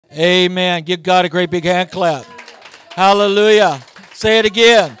Amen. Give God a great big hand clap. Hallelujah. Say it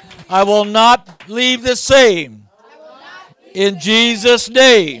again. I will not leave the same. In Jesus'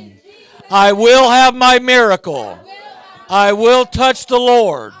 name. I will have my miracle. I will touch the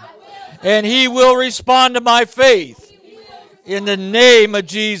Lord. And He will respond to my faith. In the name of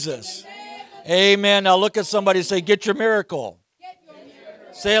Jesus. Amen. Now look at somebody and say, get your miracle.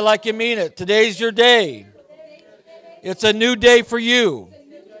 Say it like you mean it. Today's your day. It's a new day for you.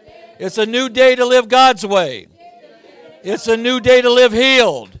 It's a new day to live God's way. It's a new day to live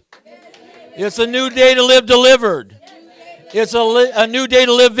healed. It's a new day to live delivered. It's a new day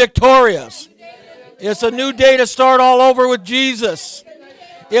to live victorious. It's a new day to start all over with Jesus.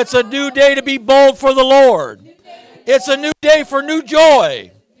 It's a new day to be bold for the Lord. It's a new day for new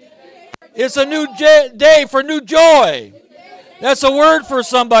joy. It's a new day for new joy. That's a word for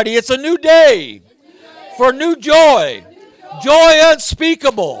somebody. It's a new day for new joy. Joy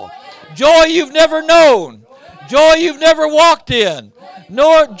unspeakable. Joy you've never known. Joy you've never walked in.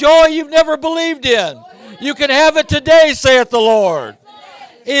 Nor joy you've never believed in. You can have it today, saith the Lord.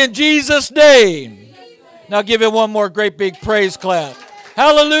 In Jesus' name. Now give Him one more great big praise clap.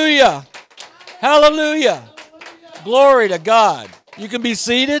 Hallelujah. Hallelujah. Glory to God. You can be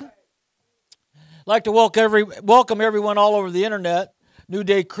seated. I'd like to welcome everyone all over the internet. New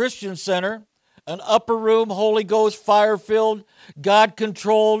Day Christian Center, an upper room, Holy Ghost, fire-filled,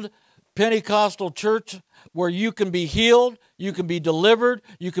 God-controlled Pentecostal church where you can be healed, you can be delivered,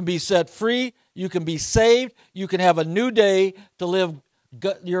 you can be set free, you can be saved, you can have a new day to live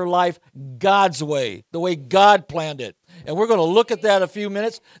your life God's way, the way God planned it. And we're going to look at that in a few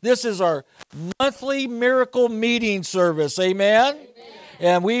minutes. This is our monthly miracle meeting service, amen?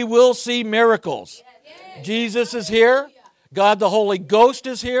 And we will see miracles. Jesus is here. God the Holy Ghost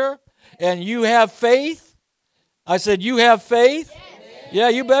is here. And you have faith. I said, you have faith? Yeah,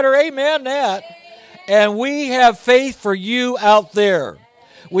 you better amen that. And we have faith for you out there.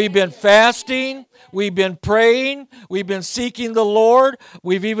 We've been fasting. We've been praying. We've been seeking the Lord.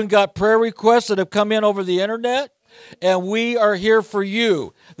 We've even got prayer requests that have come in over the internet. And we are here for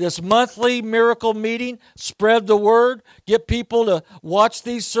you. This monthly miracle meeting, spread the word. Get people to watch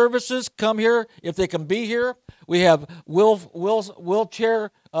these services. Come here if they can be here. We have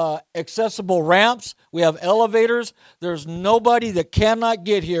wheelchair accessible ramps. We have elevators. There's nobody that cannot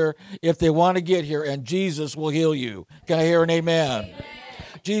get here if they want to get here, and Jesus will heal you. Can I hear an amen? Amen.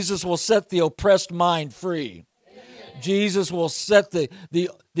 Jesus will set the oppressed mind free. Amen. Jesus will set the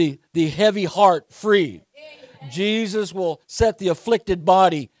heavy heart free. Amen. Jesus will set the afflicted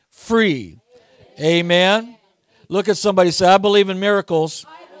body free. Amen. Look at somebody and say, I believe in miracles.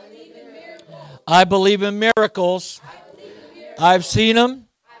 I believe in miracles. I've seen them.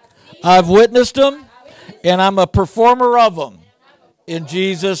 I've witnessed them. And I'm a performer of them. In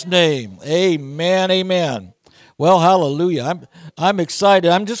Jesus' name. Amen. Amen. Well, hallelujah. I'm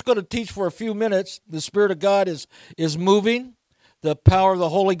excited. I'm just going to teach for a few minutes. The Spirit of God is moving. The power of the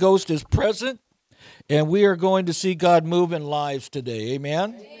Holy Ghost is present. And we are going to see God move in lives today.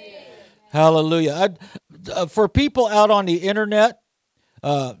 Amen. Amen. Hallelujah. For people out on the internet,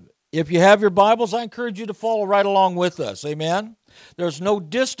 if you have your Bibles, I encourage you to follow right along with us. Amen. There's no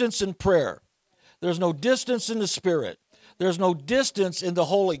distance in prayer. There's no distance in the Spirit. There's no distance in the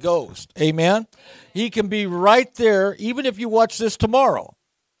Holy Ghost. Amen. He can be right there even if you watch this tomorrow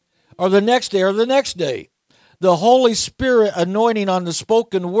or the next day or the next day. The Holy Spirit anointing on the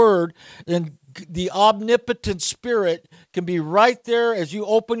spoken word and the omnipotent Spirit can be right there as you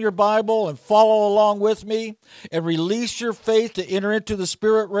open your Bible and follow along with me and release your faith to enter into the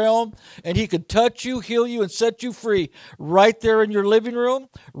spirit realm. And He can touch you, heal you, and set you free right there in your living room,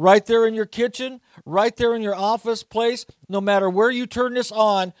 right there in your kitchen, right there in your office place. No matter where you turn this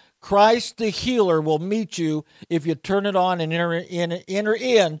on, Christ the healer will meet you if you turn it on and enter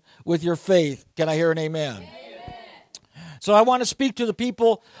in with your faith. Can I hear an amen? Amen. So I want to speak to the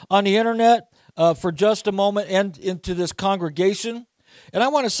people on the internet for just a moment and into this congregation. And I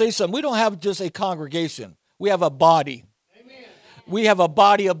want to say something. We don't have just a congregation. We have a body. Amen. We have a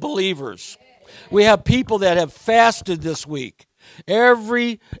body of believers. We have people that have fasted this week.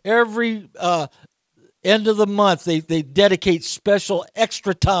 Every end of the month, they dedicate special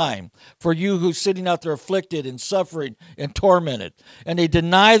extra time for you who's sitting out there afflicted and suffering and tormented. And they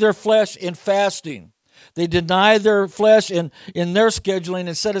deny their flesh in fasting. They deny their flesh in their scheduling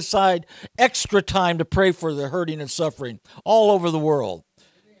and set aside extra time to pray for the hurting and suffering all over the world.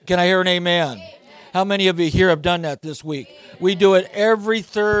 Can I hear an amen? Amen. How many of you here have done that this week? Amen. We do it every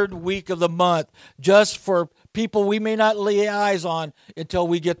third week of the month just for people we may not lay eyes on until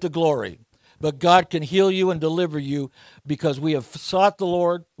we get to glory. But God can heal you and deliver you because we have sought the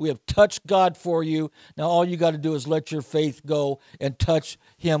Lord. We have touched God for you. Now all you got to do is let your faith go and touch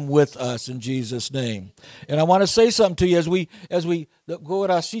him with us in Jesus' name. And I want to say something to you as we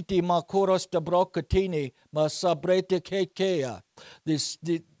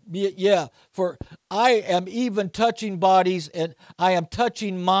for I am even touching bodies, and I am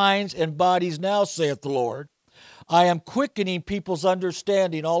touching minds and bodies now, saith the Lord. I am quickening people's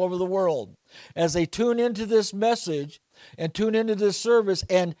understanding all over the world as they tune into this message and tune into this service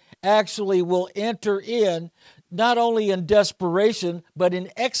and actually will enter in not only in desperation, but in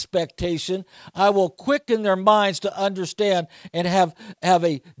expectation. I will quicken their minds to understand and have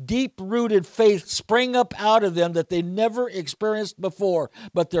a deep-rooted faith spring up out of them that they never experienced before.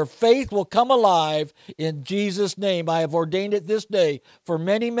 But their faith will come alive in Jesus' name. I have ordained it this day for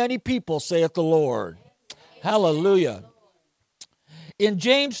many, many people, saith the Lord. Hallelujah. In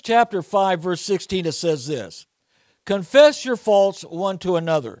James chapter 5, verse 16, it says this, confess your faults one to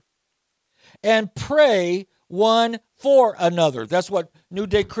another and pray one for another. That's what New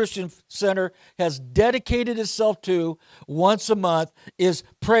Day Christian Center has dedicated itself to once a month, is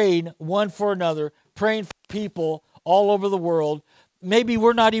praying one for another, praying for people all over the world. Maybe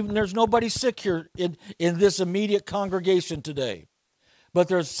there's nobody sick here in this immediate congregation today. But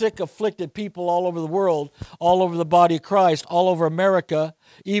there's sick, afflicted people all over the world, all over the body of Christ, all over America,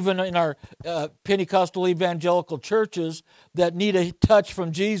 even in our Pentecostal evangelical churches that need a touch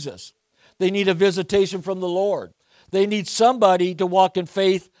from Jesus. They need a visitation from the Lord. They need somebody to walk in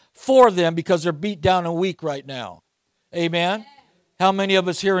faith for them because they're beat down and weak right now. Amen? How many of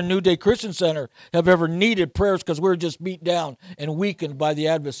us here in New Day Christian Center have ever needed prayers because we're just beat down and weakened by the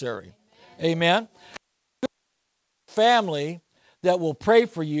adversary? Amen? Family that will pray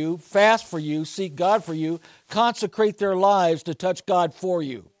for you, fast for you, seek God for you, consecrate their lives to touch God for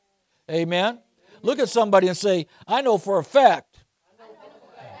you. Amen? Look at somebody and say, I know for a fact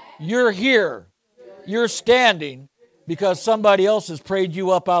you're here, you're standing because somebody else has prayed you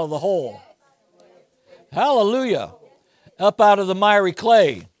up out of the hole. Hallelujah. Up out of the miry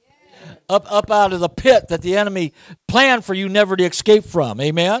clay. Up out of the pit that the enemy planned for you never to escape from.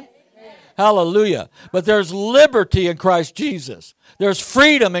 Amen? Hallelujah. But there's liberty in Christ Jesus. There's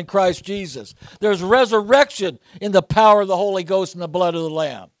freedom in Christ Jesus. There's resurrection in the power of the Holy Ghost and the blood of the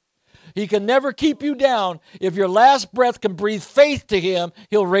Lamb. He can never keep you down. If your last breath can breathe faith to him,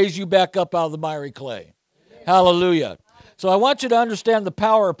 he'll raise you back up out of the miry clay. Hallelujah. So I want you to understand the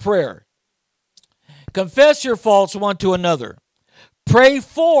power of prayer. Confess your faults one to another. Pray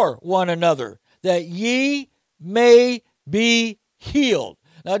for one another, that ye may be healed.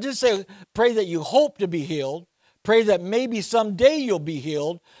 Now, just say, pray that you hope to be healed. Pray that maybe someday you'll be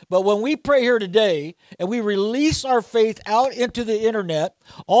healed. But when we pray here today and we release our faith out into the internet,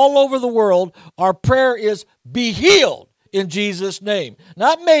 all over the world, our prayer is be healed in Jesus' name.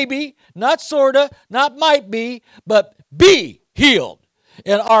 Not maybe, not sorta, not might be, but be healed.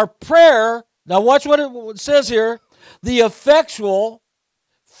 And our prayer, now watch what it says here, the effectual,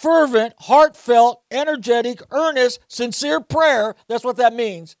 fervent, heartfelt, energetic, earnest, sincere prayer, that's what that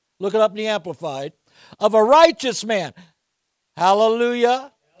means. Look it up in the Amplified. Of a righteous man.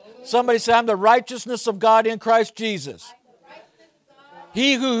 Hallelujah. Somebody say, I'm the righteousness of God in Christ Jesus.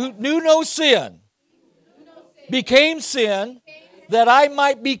 He who knew no sin became sin that I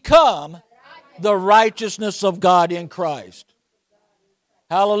might become the righteousness of God in Christ.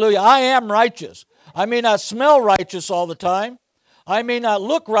 Hallelujah. I am righteous. I may not smell righteous all the time. I may not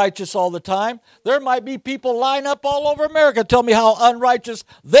look righteous all the time. There might be people line up all over America tell me how unrighteous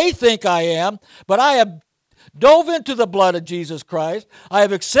they think I am, but I have dove into the blood of Jesus Christ. I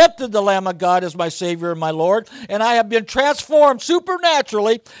have accepted the Lamb of God as my Savior and my Lord, and I have been transformed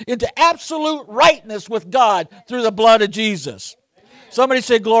supernaturally into absolute rightness with God through the blood of Jesus. Somebody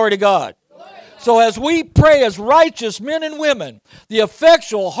say glory to God. So as we pray as righteous men and women, the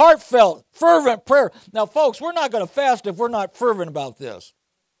effectual, heartfelt, fervent prayer. Now, folks, we're not going to fast if we're not fervent about this.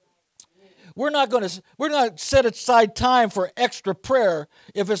 We're not going to set aside time for extra prayer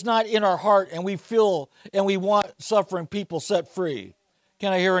if it's not in our heart and we feel and we want suffering people set free.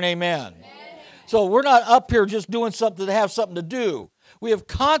 Can I hear an amen? Amen. So we're not up here just doing something to have something to do. We have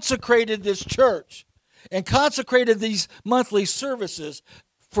consecrated this church and consecrated these monthly services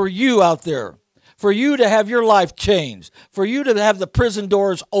for you out there. for you to have your life changed, for you to have the prison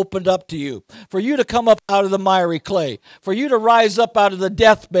doors opened up to you, for you to come up out of the miry clay, for you to rise up out of the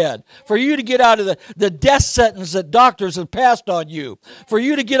deathbed, for you to get out of the death sentence that doctors have passed on you, for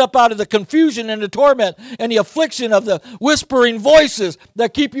you to get up out of the confusion and the torment and the affliction of the whispering voices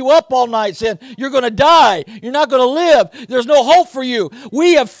that keep you up all night saying, you're going to die, you're not going to live, there's no hope for you.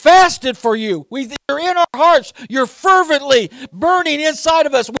 We have fasted for you. You're in our hearts. You're fervently burning inside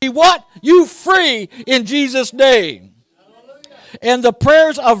of us. We want you free in Jesus' name. And the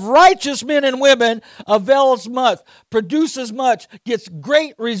prayers of righteous men and women avail as much, produces much, gets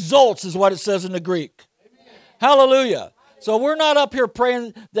great results, is what it says in the Greek. Amen. Hallelujah. So we're not up here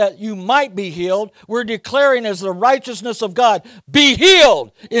praying that you might be healed. We're declaring as the righteousness of God, be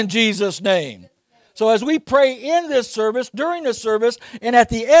healed in Jesus' name. So as we pray in this service, during this service, and at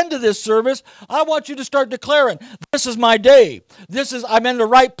the end of this service, I want you to start declaring, this is my day. I'm in the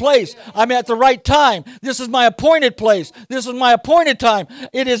right place. I'm at the right time. This is my appointed place. This is my appointed time.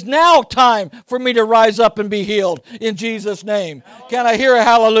 It is now time for me to rise up and be healed in Jesus' name. Can I hear a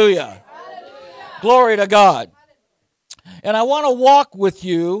hallelujah? Hallelujah. Glory to God. And I want to walk with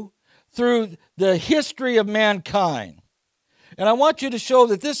you through the history of mankind. And I want you to show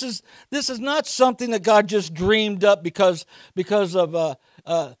that this is not something that God just dreamed up because of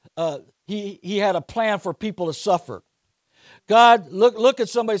he had a plan for people to suffer. God, look at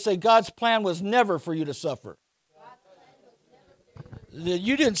somebody and say, God's plan was never for you to suffer.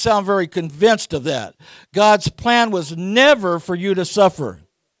 You didn't sound very convinced of that. God's plan was never for you to suffer.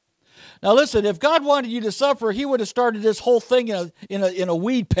 Now listen, if God wanted you to suffer, he would have started this whole thing in a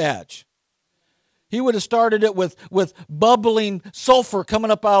weed patch. He would have started it with bubbling sulfur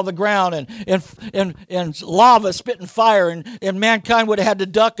coming up out of the ground and lava spitting fire, and mankind would have had to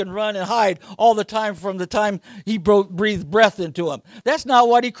duck and run and hide all the time from the time he breathed breath into them. That's not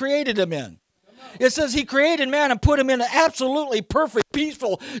what he created them in. It says he created man and put him in an absolutely perfect,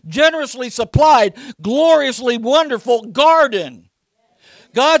 peaceful, generously supplied, gloriously wonderful garden.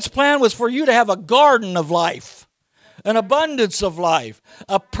 God's plan was for you to have a garden of life. An abundance of life,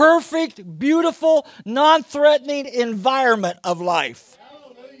 a perfect, beautiful, non-threatening environment of life.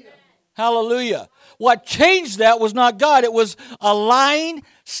 Hallelujah. Hallelujah. What changed that was not God. It was a lying,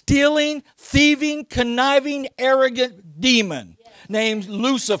 stealing, thieving, conniving, arrogant demon named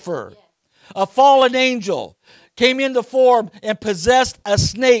Lucifer, a fallen angel. Came into form and possessed a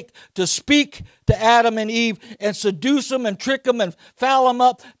snake to speak to Adam and Eve and seduce them and trick them and foul them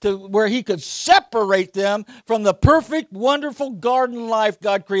up to where he could separate them from the perfect, wonderful garden life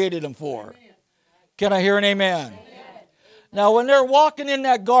God created them for. Amen. Can I hear an amen? Amen? Now, when they're walking in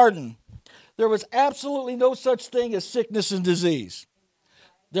that garden, there was absolutely no such thing as sickness and disease.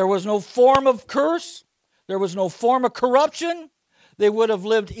 There was no form of curse. There was no form of corruption. They would have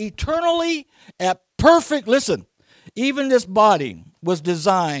lived eternally at perfect, listen, even this body was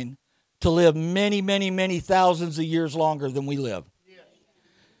designed to live many, many, many thousands of years longer than we live.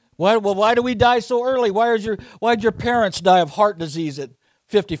 Why do we die so early? Why did your parents die of heart disease at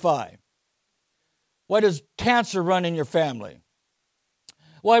 55? Why does cancer run in your family?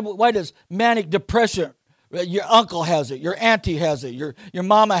 Why does manic depression, your uncle has it, your auntie has it, your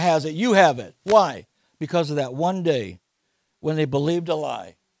mama has it, you have it? Why? Because of that one day when they believed a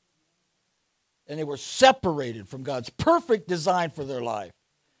lie. And they were separated from God's perfect design for their life.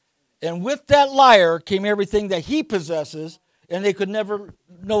 And with that liar came everything that he possesses, and they could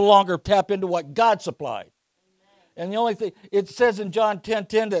no longer tap into what God supplied. Amen. And the only thing, it says in John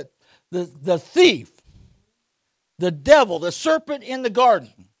 10:10 that the thief, the devil, the serpent in the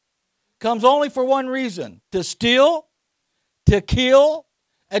garden, comes only for one reason: to steal, to kill,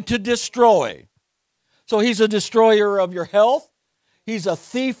 and to destroy. So he's a destroyer of your health. He's a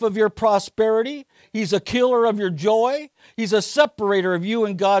thief of your prosperity. He's a killer of your joy. He's a separator of you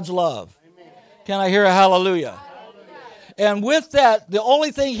and God's love. Amen. Can I hear a hallelujah? Hallelujah? And with that, the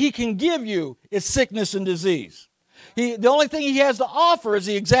only thing he can give you is sickness and disease. The only thing he has to offer is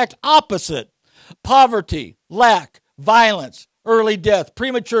the exact opposite: poverty, lack, violence, early death,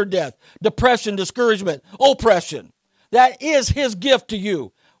 premature death, depression, discouragement, oppression. That is his gift to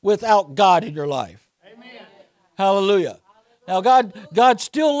you without God in your life. Amen. Hallelujah. Now, God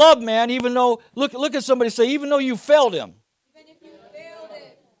still loved man, even though, look at somebody say, even though you failed him.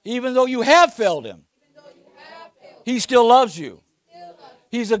 Even though you have failed him. He still loves you.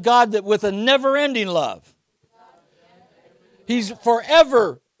 He's a God that with a never-ending love. He's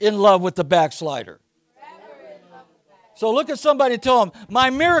forever in love with the backslider. So look at somebody and tell them, my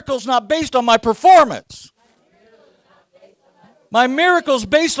miracle's not based on my performance. My miracle's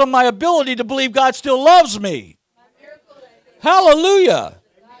based on my ability to believe God still loves me. Hallelujah.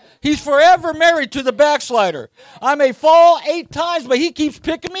 He's forever married to the backslider. I may fall 8 times, but he keeps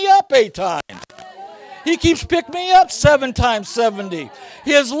picking me up 8 times. He keeps picking me up 7 times 70.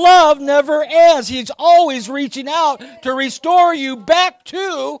 His love never ends. He's always reaching out to restore you back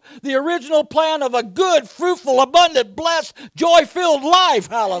to the original plan of a good, fruitful, abundant, blessed, joy-filled life.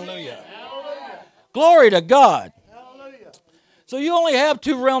 Hallelujah. Glory to God. So you only have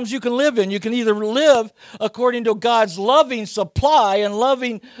 2 realms you can live in. You can either live according to God's loving supply and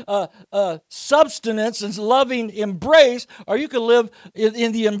loving substance and loving embrace, or you can live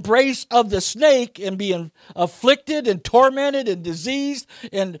in the embrace of the snake and be afflicted and tormented and diseased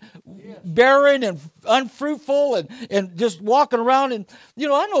and barren and unfruitful and just walking around. And,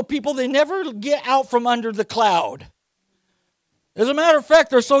 I know people, they never get out from under the cloud. As a matter of fact,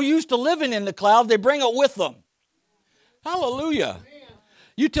 they're so used to living in the cloud, they bring it with them. Hallelujah.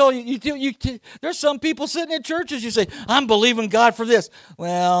 There's some people sitting in churches, you say, I'm believing God for this.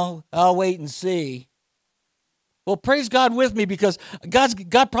 Well, I'll wait and see. Well, praise God with me, because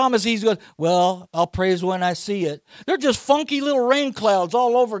God promised He's going, well, I'll praise when I see it. They're just funky little rain clouds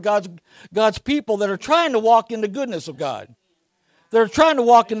all over God's people that are trying to walk in the goodness of God. They're trying to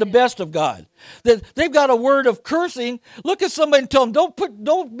walk in the best of God. They've got a word of cursing. Look at somebody and tell them,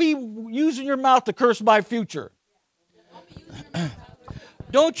 don't be using your mouth to curse my future.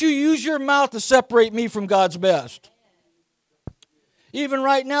 Don't you use your mouth to separate me from God's best. Even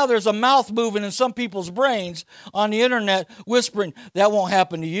right now, there's a mouth moving in some people's brains on the internet whispering, that won't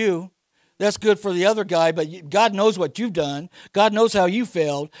happen to you. That's good for the other guy, but God knows what you've done. God knows how you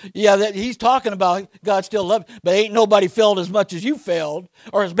failed. Yeah, he's talking about God still loves you, but ain't nobody failed as much as you failed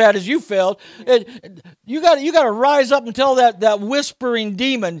or as bad as you failed. You got to rise up and tell that whispering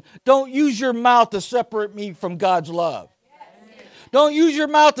demon, don't use your mouth to separate me from God's love. Don't use your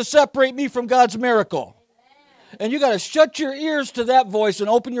mouth to separate me from God's miracle. And you got to shut your ears to that voice and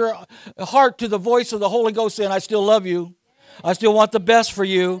open your heart to the voice of the Holy Ghost saying, I still love you. I still want the best for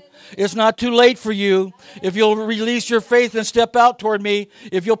you. It's not too late for you. If you'll release your faith and step out toward me,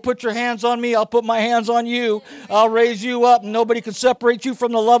 if you'll put your hands on me, I'll put my hands on you. I'll raise you up, and nobody can separate you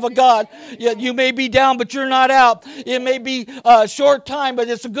from the love of God. Yet you may be down, but you're not out. It may be a short time, but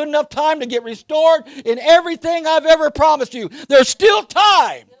it's a good enough time to get restored in everything I've ever promised you. There's still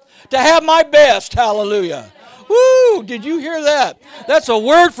time to have my best. Hallelujah. Woo! Did you hear that? That's a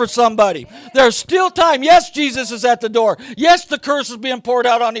word for somebody. There's still time. Yes, Jesus is at the door. Yes, the curse is being poured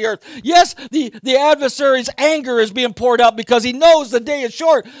out on the earth. Yes, the adversary's anger is being poured out because he knows the day is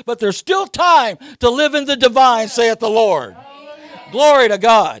short. But there's still time to live in the divine, saith the Lord. Glory to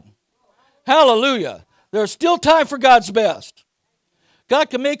God. Hallelujah. There's still time for God's best. God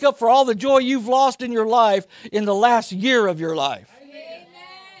can make up for all the joy you've lost in your life in the last year of your life.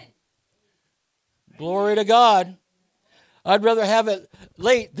 Glory to God. I'd rather have it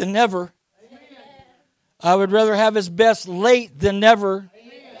late than never. I would rather have His best late than never.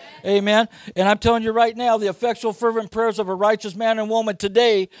 Amen. And I'm telling you right now, the effectual fervent prayers of a righteous man and woman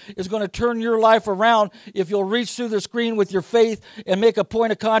today is going to turn your life around if you'll reach through the screen with your faith and make a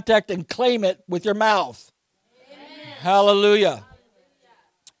point of contact and claim it with your mouth. Amen. Hallelujah.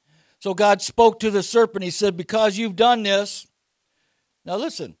 So God spoke to the serpent. He said, because you've done this, now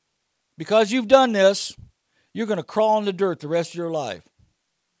listen, because you've done this, you're going to crawl in the dirt the rest of your life.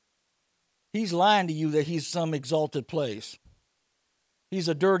 He's lying to you that he's some exalted place. He's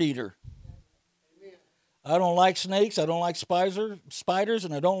a dirt eater. I don't like snakes, I don't like spiders,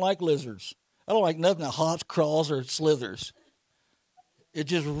 and I don't like lizards. I don't like nothing that hops, crawls, or slithers. It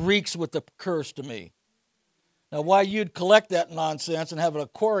just reeks with the curse to me. Now, why you'd collect that nonsense and have an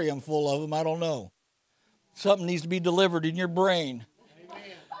aquarium full of them, I don't know. Something needs to be delivered in your brain.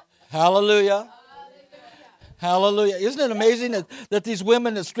 Hallelujah. Hallelujah. Isn't it amazing that these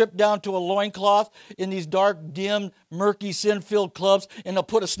women that strip down to a loincloth in these dark, dim, murky, sin-filled clubs, and they'll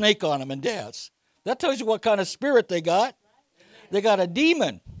put a snake on them and dance? That tells you what kind of spirit they got. They got a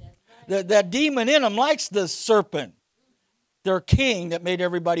demon. That demon in them likes the serpent. Their king that made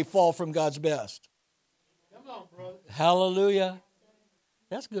everybody fall from God's best. Come on, brother. Hallelujah.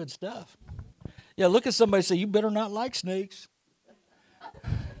 That's good stuff. Yeah, look at somebody and say, you better not like snakes.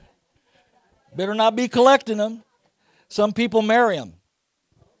 Better not be collecting them. Some people marry them.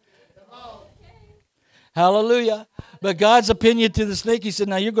 Hallelujah. But God's opinion to the snake, He said,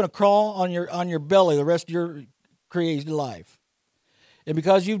 now you're going to crawl on your belly the rest of your created life. And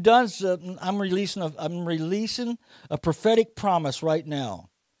because you've done something, I'm releasing a prophetic promise right now.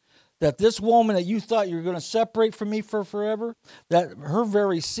 That this woman that you thought you were going to separate from me for forever, that her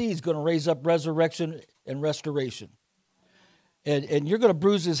very seed is going to raise up resurrection and restoration. And you're going to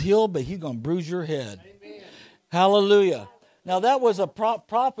bruise his heel, but he's going to bruise your head. Amen. Hallelujah. Now, that was a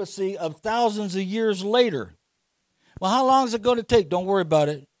prophecy of thousands of years later. Well, how long is it going to take? Don't worry about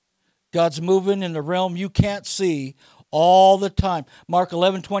it. God's moving in the realm you can't see all the time. Mark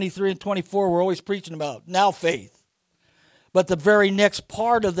 11, 23 and 24, we're always preaching about now faith. But the very next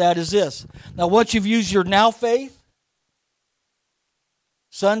part of that is this. Now, once you've used your now faith,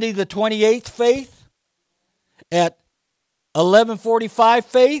 Sunday the 28th faith, at 11:45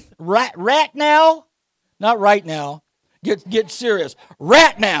 faith, right now, not right now, get serious,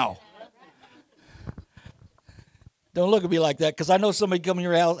 right now. Don't look at me like that, because I know somebody come in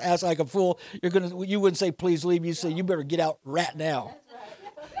your house, ask like a fool. You wouldn't say please leave. You say you better get out right now.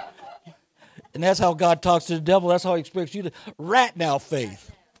 And that's how God talks to the devil. That's how he expects you to right now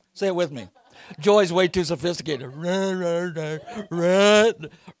faith. Say it with me. Joy's way too sophisticated.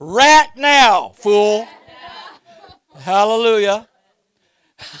 Right now, fool. Hallelujah.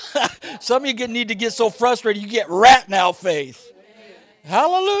 Some of you need to get so frustrated you get right now faith.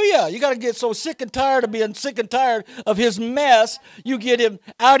 Hallelujah. You got to get so sick and tired of being sick and tired of his mess, you get him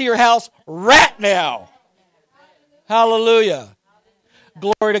out of your house right now. Hallelujah.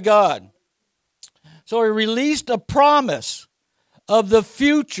 Glory to God. So he released a promise of the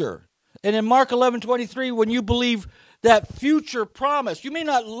future. And in Mark 11:23, when you believe that future promise, you may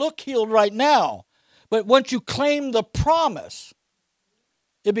not look healed right now, but once you claim the promise,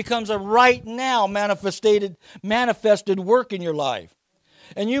 it becomes a right now manifested work in your life.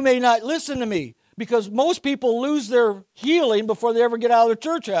 And you may not listen to me, because most people lose their healing before they ever get out of the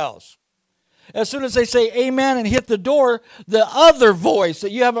church house. As soon as they say amen and hit the door, the other voice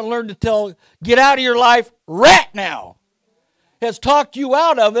that you haven't learned to tell, get out of your life right now, has talked you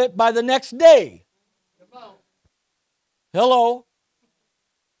out of it by the next day. Hello.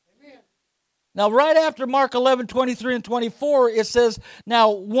 Now, right after Mark 11:23 and 24, it says,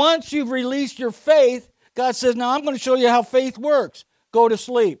 now, once you've released your faith, God says, now I'm going to show you how faith works. Go to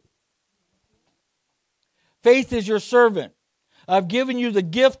sleep. Faith is your servant. I've given you the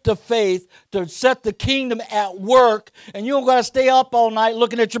gift of faith to set the kingdom at work, and you don't got to stay up all night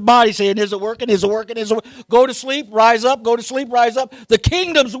looking at your body saying, is it working, is it working, is it working? Go to sleep, rise up, go to sleep, rise up. The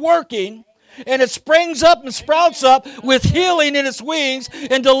kingdom's working. And it springs up and sprouts up with healing in its wings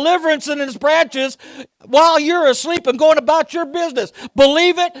and deliverance in its branches while you're asleep and going about your business.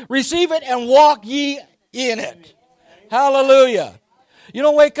 Believe it, receive it, and walk ye in it. Hallelujah. You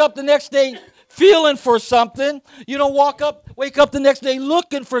don't wake up the next day feeling for something. You don't wake up the next day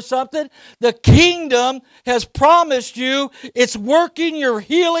looking for something. The kingdom has promised you it's working your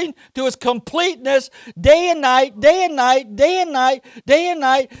healing to its completeness day and night, day and night, day and night, day and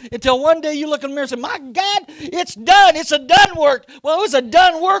night, until one day you look in the mirror and say, my God, it's done. It's a done work. Well, it was a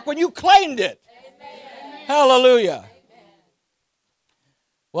done work when you claimed it. Amen. Hallelujah.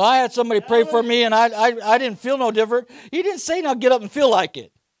 Well, I had somebody pray for me, and I didn't feel no different. He didn't say, now get up and feel like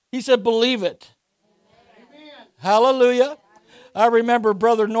it. He said, believe it. Amen. Hallelujah. I remember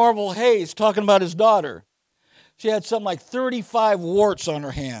Brother Norval Hayes talking about his daughter. She had something like 35 warts on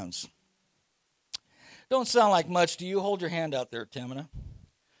her hands. Don't sound like much to you. Hold your hand out there, Tamina.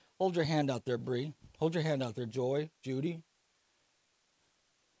 Hold your hand out there, Bree. Hold your hand out there, Joy, Judy,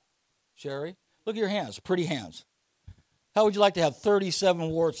 Sherry. Look at your hands, pretty hands. How would you like to have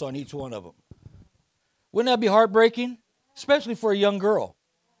 37 warts on each one of them? Wouldn't that be heartbreaking? Especially for a young girl.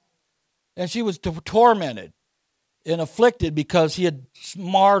 And she was tormented and afflicted because he had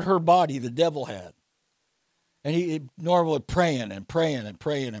marred her body, the devil had. And Norval was praying and praying and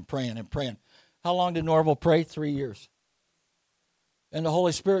praying and praying and praying. How long did Norval pray? 3 years. And the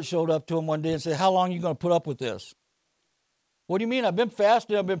Holy Spirit showed up to him one day and said, how long are you going to put up with this? What do you mean? I've been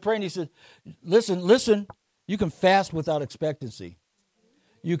fasting, I've been praying. He said, listen, you can fast without expectancy.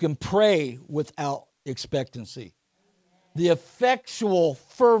 You can pray without expectancy. The effectual,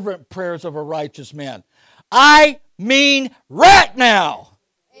 fervent prayers of a righteous man. I mean right now.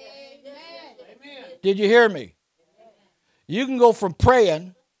 Amen. Did you hear me? You can go from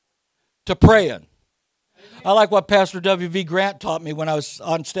praying to praying. I like what Pastor W.V. Grant taught me when I was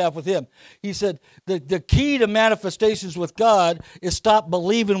on staff with him. He said, the key to manifestations with God is stop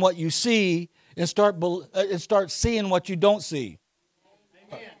believing what you see and start seeing what you don't see.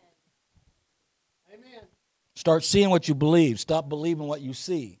 Amen. Start seeing what you believe. Stop believing what you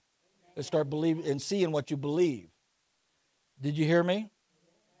see. And start believing and seeing what you believe. Did you hear me?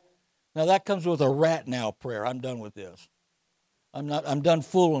 Now that comes with a rat now prayer. I'm done with this. I'm done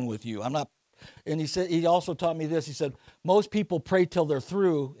fooling with you. I'm not. And he also taught me this. He said, most people pray till they're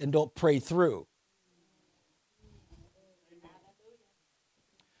through and don't pray through.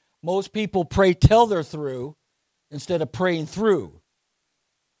 Most people pray till they're through instead of praying through.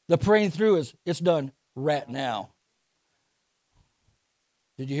 The praying through is, it's done right now.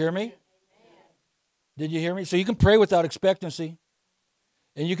 Did you hear me? Did you hear me? So you can pray without expectancy.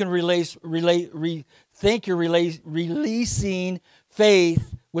 And you can think you're releasing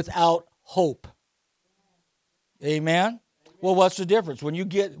faith without hope. Amen? Well, what's the difference? When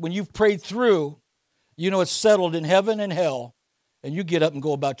you've prayed through, you know it's settled in heaven and hell, and you get up and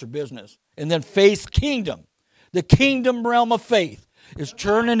go about your business. And then faith kingdom, the kingdom realm of faith, is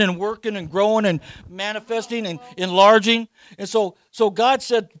churning and working and growing and manifesting and enlarging. And so God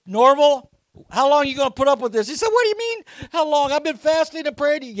said, Norval, how long are you going to put up with this? He said, what do you mean, how long? I've been fasting and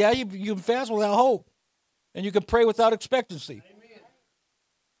praying. Yeah, you can fast without hope. And you can pray without expectancy. Amen.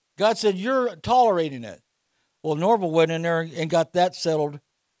 God said, you're tolerating it. Well, Norval went in there and got that settled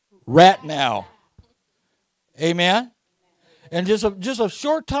right now. Amen? And just a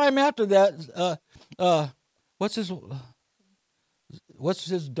short time after that, what's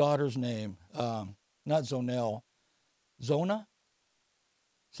his daughter's name? Not Zonell. Zona?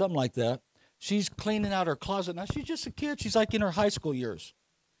 Something like that. She's cleaning out her closet. Now, she's just a kid. She's like in her high school years.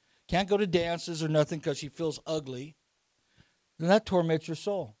 Can't go to dances or nothing because she feels ugly. And that torments your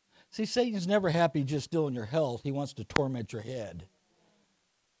soul. See, Satan's never happy just still in your health. He wants to torment your head.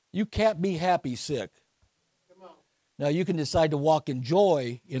 You can't be happy sick. Now, you can decide to walk in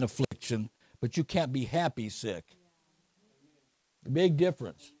joy in affliction, but you can't be happy sick. Big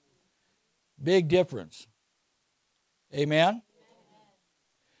difference. Big difference. Amen?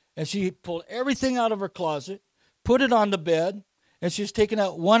 And she pulled everything out of her closet, put it on the bed, and she's taking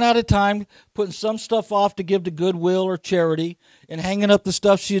out one at a time, putting some stuff off to give to Goodwill or charity, and hanging up the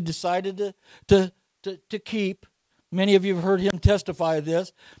stuff she had decided to keep. Many of you have heard him testify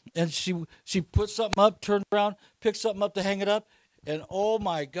this. And she put something up, turned around, picked something up to hang it up, and oh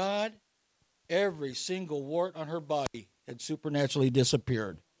my God, every single wart on her body had supernaturally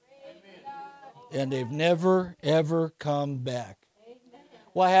disappeared. And they've never, ever come back.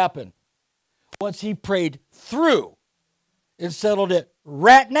 What happened? Once he prayed through and settled it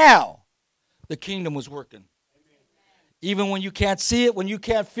right now, the kingdom was working. Even when you can't see it, when you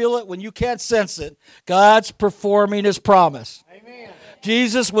can't feel it, when you can't sense it, God's performing his promise. Amen.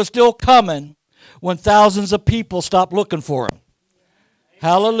 Jesus was still coming when thousands of people stopped looking for him.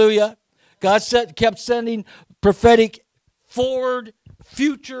 Hallelujah. God kept sending prophetic forward,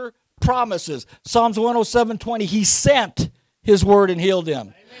 future promises. Psalms 107:20, he sent his word and healed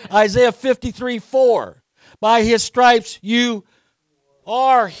them. Amen. Isaiah 53:4, by his stripes you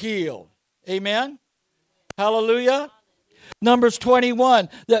are healed. Amen. Hallelujah. Numbers 21.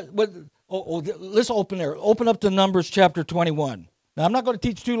 Let's open there. Open up to Numbers chapter 21. Now, I'm not going to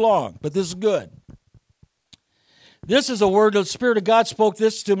teach too long, but this is good. This is a word the Spirit of God spoke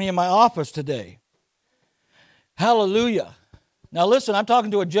this to me in my office today. Hallelujah. Now, listen, I'm talking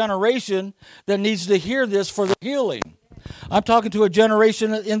to a generation that needs to hear this for their healing. I'm talking to a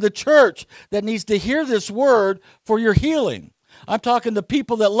generation in the church that needs to hear this word for your healing. I'm talking to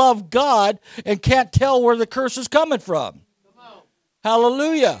people that love God and can't tell where the curse is coming from.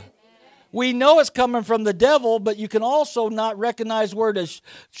 Hallelujah. We know it's coming from the devil, but you can also not recognize where to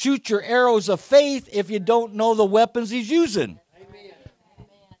shoot your arrows of faith if you don't know the weapons he's using. Amen.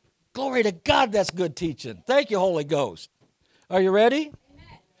 Glory to God, that's good teaching. Thank you, Holy Ghost. Are you ready?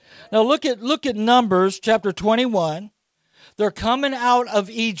 Amen. Now look at Numbers chapter 21. They're coming out of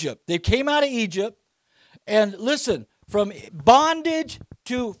Egypt. They came out of Egypt, and listen, from bondage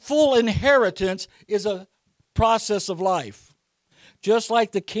to full inheritance is a process of life. Just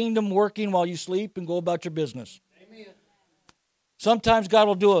like the kingdom working while you sleep and go about your business. Amen. Sometimes God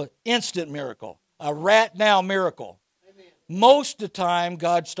will do an instant miracle, a right now miracle. Amen. Most of the time,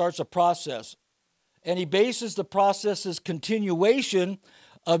 God starts a process. And he bases the process's continuation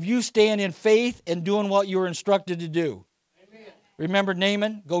of you staying in faith and doing what you were instructed to do. Amen. Remember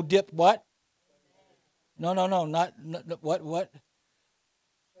Naaman? Go dip what? No, not what?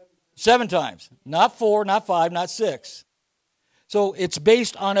 7 times. Not 4, not 5, not 6. So it's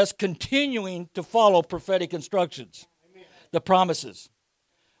based on us continuing to follow prophetic instructions, Amen. The promises.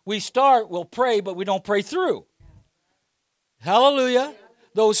 We'll pray, but we don't pray through. Hallelujah.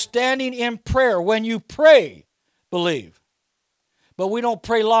 Those standing in prayer, when you pray, believe. But we don't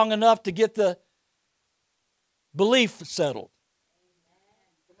pray long enough to get the belief settled.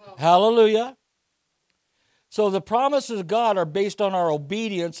 Hallelujah. So the promises of God are based on our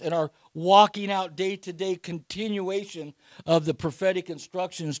obedience and our walking out day-to-day continuation of the prophetic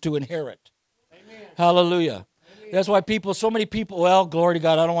instructions to inherit. Amen. Hallelujah. Amen. That's why so many people, well, glory to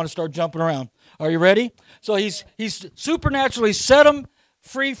God, I don't want to start jumping around. Are you ready? So he's supernaturally set them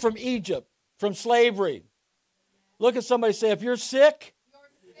free from Egypt, from slavery. Look at somebody, say, if you're sick,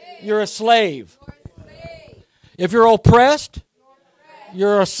 you're a slave. If you're oppressed,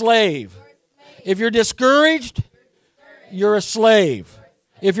 you're a slave. If you're discouraged, you're a slave.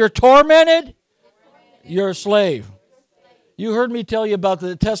 If you're tormented, you're a slave. You heard me tell you about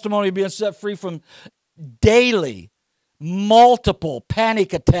the testimony of being set free from daily, multiple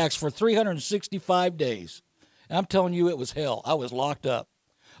panic attacks for 365 days. And I'm telling you, it was hell. I was locked up.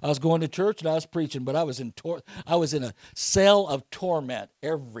 I was going to church and I was preaching, but I was in a cell of torment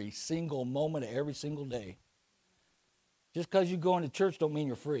every single moment of every single day. Just because you go into church don't mean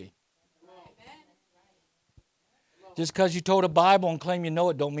you're free. Just because you told a Bible and claim you know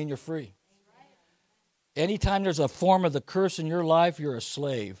it don't mean you're free. Anytime there's a form of the curse in your life, you're a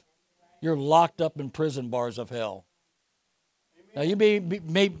slave. You're locked up in prison bars of hell. Now you may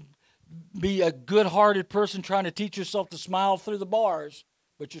be a good-hearted person trying to teach yourself to smile through the bars,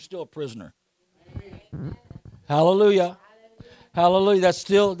 but you're still a prisoner. Amen. Hallelujah. Hallelujah.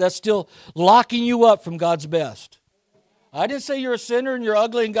 That's still locking you up from God's best. I didn't say you're a sinner and you're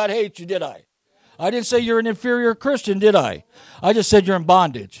ugly and God hates you, did I? I didn't say you're an inferior Christian, did I? I just said you're in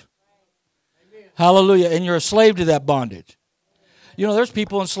bondage. Hallelujah. And you're a slave to that bondage. You know, there's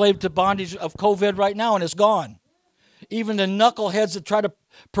people enslaved to bondage of COVID right now and it's gone. Even the knuckleheads that try to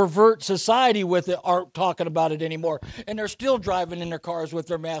pervert society with it aren't talking about it anymore. And they're still driving in their cars with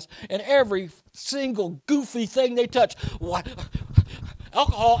their masks. And every single goofy thing they touch. What?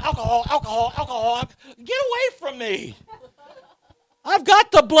 Alcohol, alcohol, alcohol, alcohol. Get away from me. I've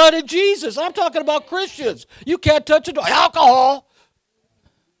got the blood of Jesus. I'm talking about Christians. You can't touch it. Alcohol.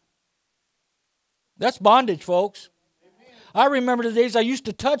 That's bondage, folks. I remember the days I used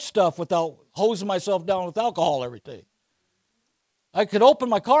to touch stuff without hosing myself down with alcohol every day. I could open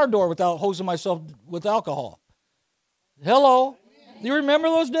my car door without hosing myself with alcohol. Hello? You remember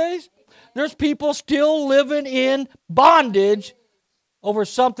those days? There's people still living in bondage over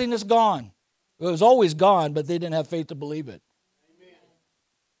something that's gone. It was always gone, but they didn't have faith to believe it. Amen.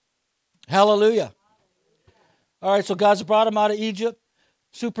 Hallelujah. All right, so God's brought them out of Egypt,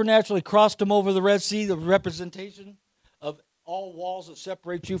 supernaturally crossed them over the Red Sea, the representation of all walls that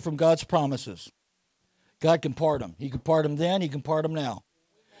separate you from God's promises. God can part them. He can part them then. He can part them now.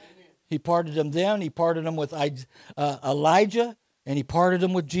 Amen. He parted them then. He parted them with Elijah, and he parted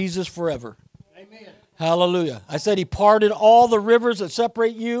them with Jesus forever. Amen. Hallelujah. I said he parted all the rivers that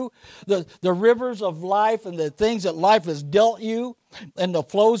separate you, the rivers of life and the things that life has dealt you, and the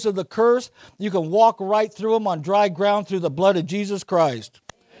flows of the curse. You can walk right through them on dry ground through the blood of Jesus Christ.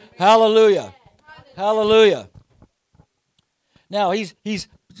 Amen. Hallelujah. Hallelujah. Now, he's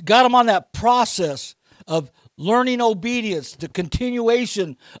got them on that process of learning obedience, the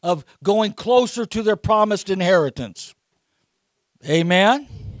continuation of going closer to their promised inheritance. Amen.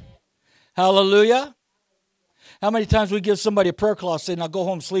 Hallelujah. How many times we give somebody a prayer cloth saying, now go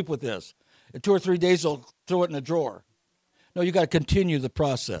home and sleep with this. In 2 or 3 days, they'll throw it in a drawer. No, you got to continue the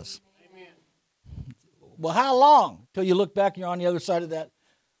process. Amen. Well, how long? Till you look back and you're on the other side of that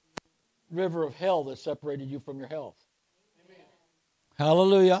river of hell that separated you from your health. Amen.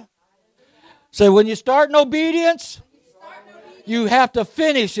 Hallelujah. Say, when you start in obedience, you have to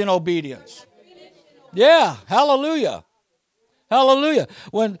finish in obedience. Yeah, hallelujah. Hallelujah.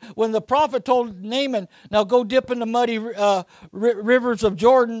 When the prophet told Naaman, now go dip in the muddy river of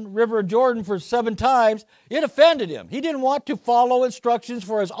Jordan for 7 times, it offended him. He didn't want to follow instructions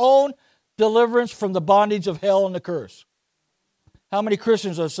for his own deliverance from the bondage of hell and the curse. How many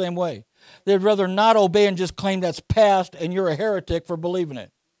Christians are the same way? They'd rather not obey and just claim that's past and you're a heretic for believing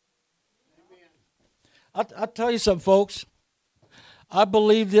it. I'll tell you something, folks. I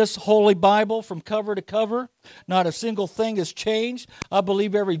believe this Holy Bible from cover to cover. Not a single thing has changed. I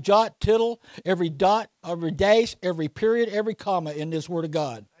believe every jot, tittle, every dot, every dash, every period, every comma in this Word of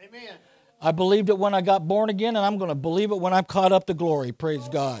God. Amen. I believed it when I got born again, and I'm going to believe it when I'm caught up to glory. Praise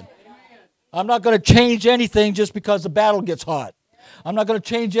God. Amen. I'm not going to change anything just because the battle gets hot. I'm not going to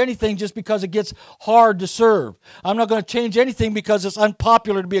change anything just because it gets hard to serve. I'm not going to change anything because it's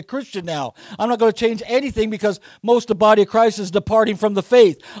unpopular to be a Christian now. I'm not going to change anything because most of the body of Christ is departing from the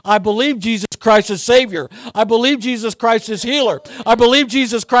faith. I believe Jesus Christ is Savior. I believe Jesus Christ is healer. I believe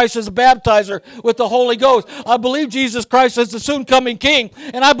Jesus Christ is a baptizer with the Holy Ghost. I believe Jesus Christ is the soon coming King.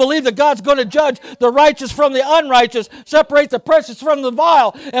 And I believe that God's going to judge the righteous from the unrighteous, separate the precious from the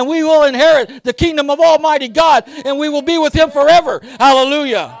vile, and we will inherit the kingdom of Almighty God, and we will be with Him forever.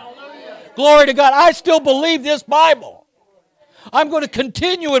 Hallelujah. Hallelujah. Glory to God. I still believe this Bible. I'm going to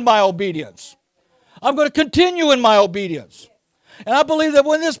continue in my obedience. I'm going to continue in my obedience. And I believe that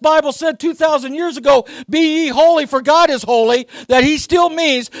when this Bible said 2,000 years ago, be ye holy for God is holy, that he still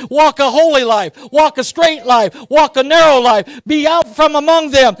means walk a holy life, walk a straight life, walk a narrow life, be out from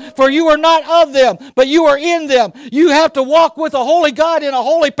among them, for you are not of them, but you are in them. You have to walk with a holy God in a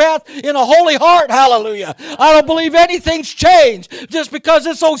holy path, in a holy heart. Hallelujah. I don't believe anything's changed just because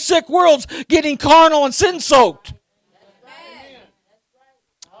this old sick world's getting carnal and sin-soaked.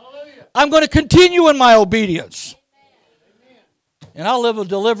 I'm going to continue in my obedience. And I'll live a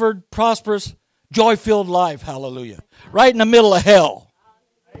delivered, prosperous, joy-filled life. Hallelujah. Right in the middle of hell.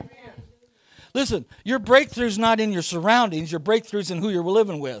 Listen, your breakthrough's not in your surroundings. Your breakthrough's in who you're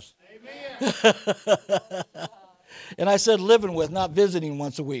living with. And I said living with, not visiting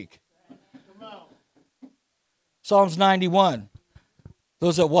once a week. Psalms 91.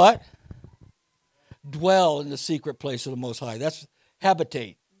 Those that what? Dwell in the secret place of the Most High. That's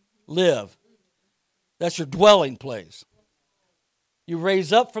habitate. Live. That's your dwelling place. You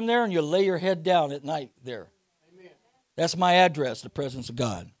raise up from there and you lay your head down at night there. Amen. That's my address, the presence of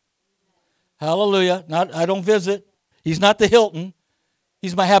God. Hallelujah. I don't visit. He's not the Hilton.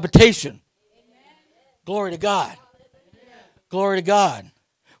 He's my habitation. Amen. Glory to God. Amen. Glory to God.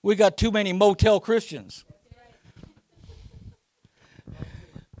 We got too many motel Christians.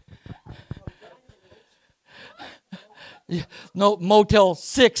 No, Motel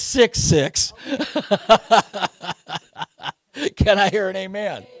 666. Can I hear an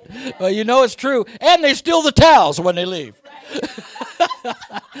amen? Well, you know it's true. And they steal the towels when they leave.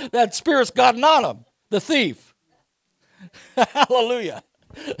 That spirit's gotten on them. The thief. Hallelujah.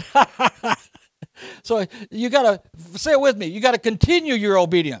 So you got to, say it with me, you got to continue your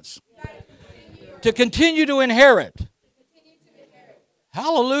obedience. To continue to inherit.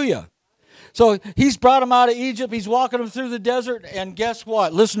 Hallelujah. So he's brought him out of Egypt. He's walking them through the desert. And guess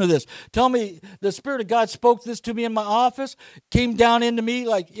what? Listen to this. Tell me, the Spirit of God spoke this to me in my office, came down into me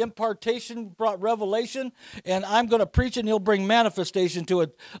like impartation, brought revelation, and I'm going to preach it, and he'll bring manifestation to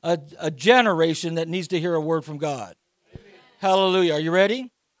a generation that needs to hear a word from God. Amen. Hallelujah. Are you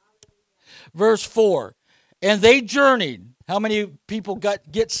ready? Verse 4. And they journeyed. How many people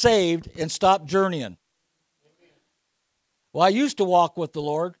get saved and stop journeying? Well, I used to walk with the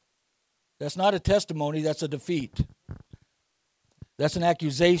Lord. That's not a testimony, that's a defeat. That's an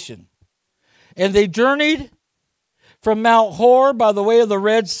accusation. And they journeyed from Mount Hor by the way of the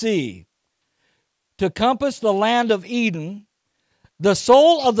Red Sea to compass the land of Eden. The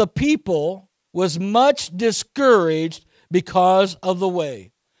soul of the people was much discouraged because of the way.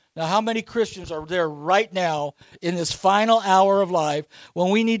 Now, how many Christians are there right now in this final hour of life when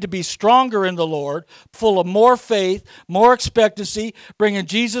we need to be stronger in the Lord, full of more faith, more expectancy, bringing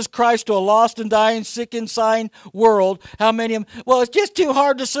Jesus Christ to a lost and dying, sick and dying world? How many of them, well, it's just too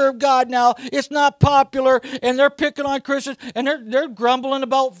hard to serve God now. It's not popular, and they're picking on Christians, and they're grumbling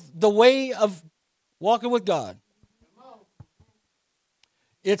about the way of walking with God.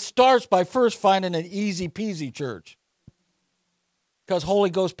 It starts by first finding an easy-peasy church. Because Holy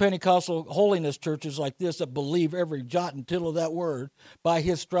Ghost Pentecostal holiness churches like this that believe every jot and tittle of that word, by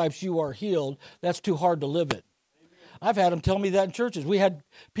his stripes you are healed, that's too hard to live it. Amen. I've had them tell me that in churches. We had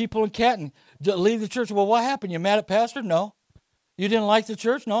people in Canton leave the church. Well, what happened? You mad at pastor? No. You didn't like the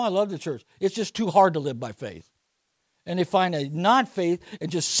church? No, I love the church. It's just too hard to live by faith. And they find a non-faith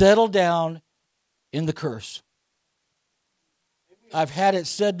and just settle down in the curse. Amen. I've had it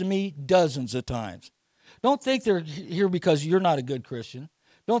said to me dozens of times. Don't think they're here because you're not a good Christian.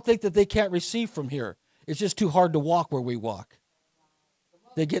 Don't think that they can't receive from here. It's just too hard to walk where we walk.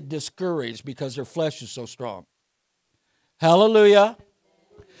 They get discouraged because their flesh is so strong. Hallelujah.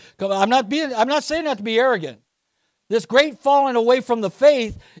 I'm not saying that to be arrogant. This great falling away from the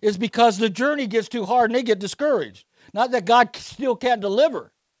faith is because the journey gets too hard and they get discouraged. Not that God still can't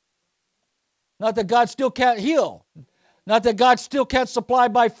deliver. Not that God still can't heal. Not that God still can't supply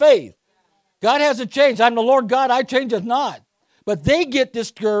by faith. God hasn't changed. I'm the Lord God, I changeth not. But they get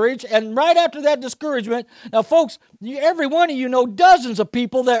discouraged, and right after that discouragement, now folks, every one of you know dozens of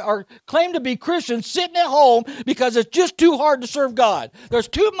people that claim to be Christians sitting at home because it's just too hard to serve God. There's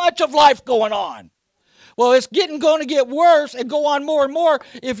too much of life going on. Well, it's going to get worse and go on more and more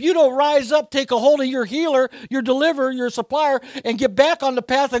if you don't rise up, take a hold of your healer, your deliverer, your supplier, and get back on the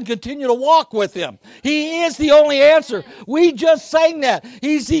path and continue to walk with him. He is the only answer. We just sang that.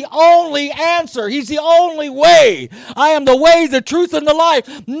 He's the only answer. He's the only way. I am the way, the truth, and the life.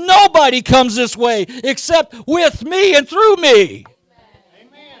 Nobody comes this way except with me and through me.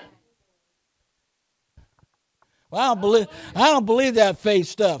 Amen. Well, I don't believe that faith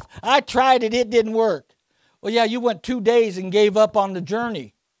stuff. I tried it. It didn't work. Well, yeah, you went 2 days and gave up on the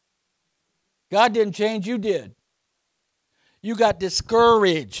journey. God didn't change, you did. You got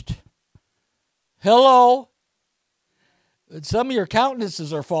discouraged. Hello. Some of your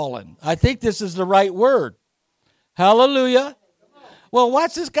countenances are falling. I think this is the right word. Hallelujah. Well,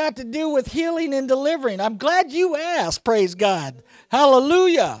 what's this got to do with healing and delivering? I'm glad you asked, praise God.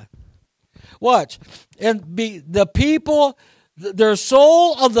 Hallelujah. Watch. And the people, their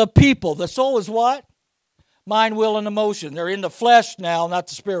soul of the people. The soul is what? Mind, will, and emotion. They're in the flesh now, not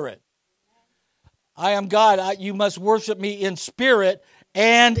the spirit. I am God. You must worship me in spirit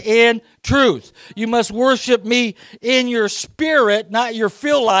and in truth. You must worship me in your spirit, not your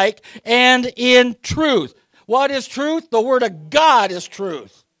feel like, and in truth. What is truth? The Word of God is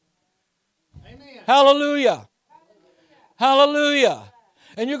truth. Amen. Hallelujah. Hallelujah.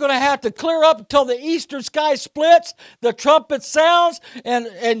 And you're going to have to clear up until the eastern sky splits, the trumpet sounds,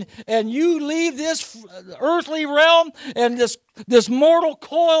 and you leave this earthly realm and this mortal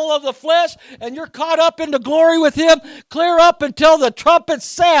coil of the flesh, and you're caught up into glory with Him. Clear up until the trumpet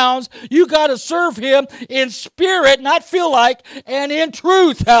sounds. You got to serve Him in spirit, not feel like, and in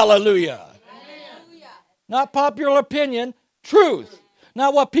truth. Hallelujah. Amen. Not popular opinion, truth.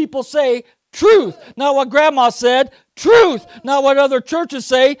 Not what people say, truth. Not what grandma said, truth. Not what other churches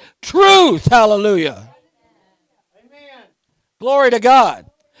say, truth. Hallelujah. Amen. Glory to God.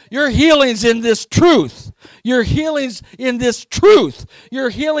 Your healing's in this truth. Your healing's in this truth. Your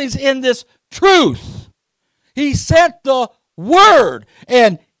healing's in this truth. He sent the word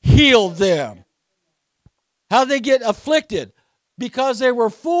and healed them. How they get afflicted? Because they were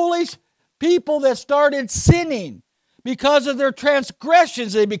foolish people that started sinning. Because of their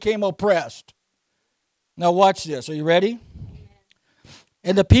transgressions, they became oppressed. Now watch this. Are you ready?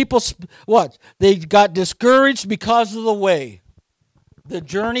 And the people, what? They got discouraged because of the way. The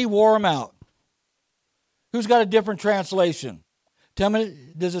journey wore them out. Who's got a different translation? Tell me,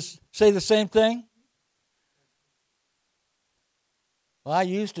 does it say the same thing? Well, I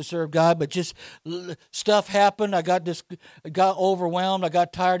used to serve God, but just stuff happened. I got overwhelmed. I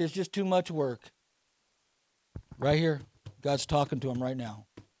got tired. It's just too much work. Right here, God's talking to him right now.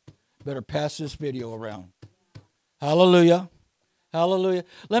 Better pass this video around. Hallelujah. Hallelujah.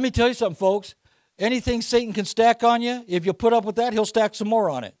 Let me tell you something, folks. Anything Satan can stack on you, if you put up with that, he'll stack some more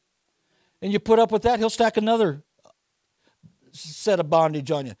on it. And you put up with that, he'll stack another set of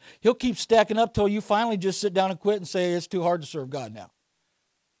bondage on you. He'll keep stacking up till you finally just sit down and quit and say, it's too hard to serve God now.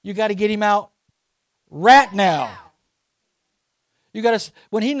 You got to get him out right now. You got to,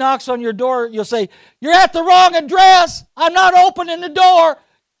 when he knocks on your door, you'll say, you're at the wrong address. I'm not opening the door.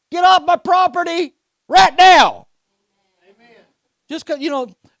 Get off my property right now. Amen. Just because,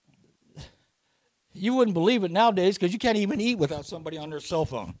 you wouldn't believe it nowadays because you can't even eat without somebody on their cell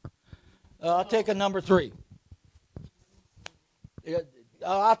phone. I'll take a number 3.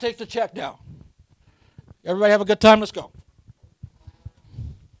 I'll take the check now. Everybody have a good time? Let's go.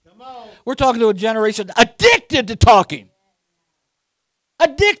 Come on. We're talking to a generation addicted to talking.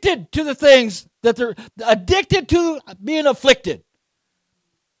 Addicted to the things that they're addicted to being afflicted.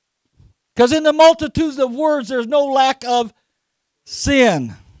 Because in the multitudes of words, there's no lack of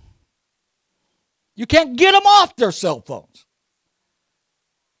sin. You can't get them off their cell phones.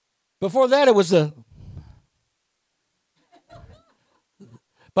 Before that, it was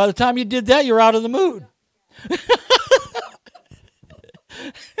by the time you did that, you're out of the mood.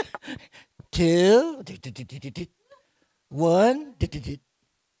 2, 1,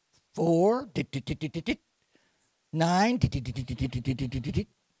 4, 9,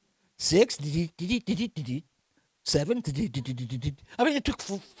 6, 7. I mean, it took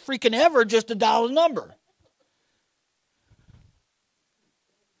freaking ever just to dial a number.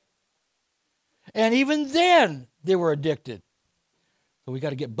 And even then, they were addicted. So we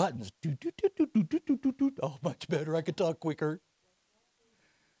got to get buttons. Oh, much better. I could talk quicker.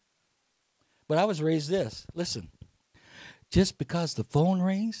 But I was raised this. Listen, just because the phone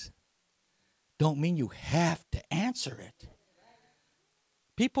rings, don't mean you have to answer it.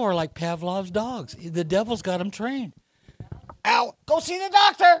 People are like Pavlov's dogs. The devil's got them trained. Ow, go see the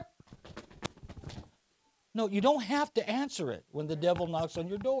doctor. No, you don't have to answer it when the devil knocks on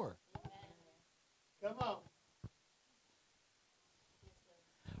your door. Come on.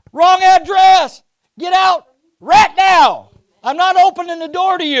 Wrong address. Get out right now. I'm not opening the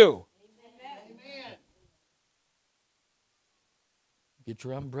door to you. Amen. Get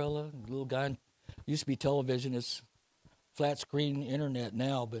your umbrella. Little guy. Used to be television. It's flat screen internet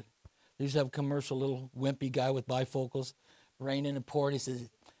now, but they used to have a commercial, little wimpy guy with bifocals, raining and pouring. He says,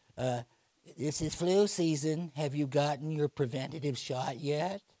 this is flu season. Have you gotten your preventative shot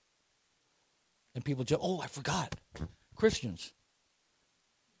yet? And people just, oh, I forgot. Christians.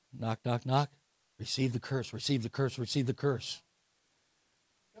 Knock, knock, knock. Receive the curse, receive the curse, receive the curse.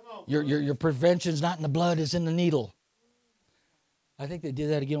 Your prevention's not in the blood, it's in the needle. I think they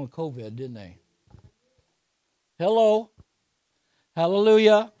did that again with COVID, didn't they? Hello.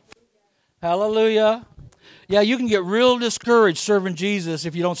 Hallelujah. Hallelujah. Yeah, you can get real discouraged serving Jesus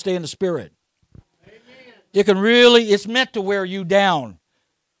if you don't stay in the Spirit. It can really, it's meant to wear you down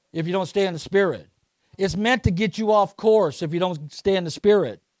if you don't stay in the Spirit. It's meant to get you off course if you don't stay in the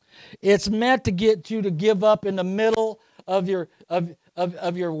Spirit. It's meant to get you to give up in the middle of your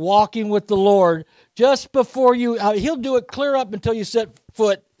walking with the Lord. Just before you, He'll do it clear up until you set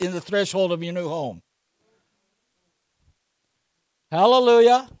foot in the threshold of your new home.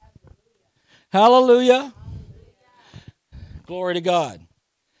 Hallelujah. Hallelujah. Glory to God.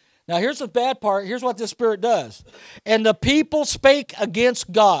 Now here's the bad part. Here's what this Spirit does. And the people spake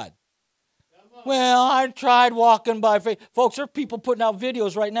against God. Well, I tried walking by faith. Folks, there are people putting out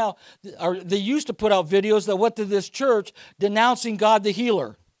videos right now, or they used to put out videos that went to this church denouncing God the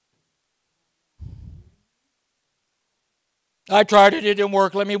healer. I tried it, it didn't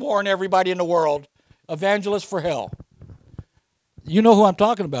work. Let me warn everybody in the world. Evangelist for hell. You know who I'm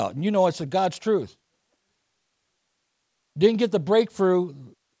talking about. You know it's God's truth. Didn't get the breakthrough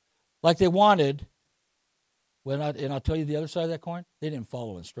like they wanted. And I'll tell you the other side of that coin. They didn't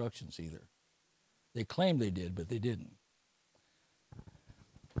follow instructions either. They claimed they did, but they didn't.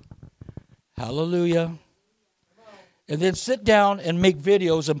 Hallelujah. And then sit down and make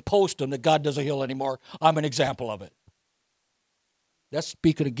videos and post them that God doesn't heal anymore. I'm an example of it. That's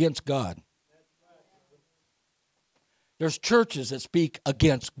speaking against God. There's churches that speak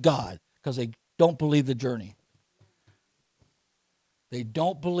against God because they don't believe the journey. They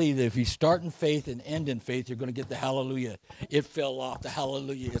don't believe that if you start in faith and end in faith, you're going to get the hallelujah. It fell off. The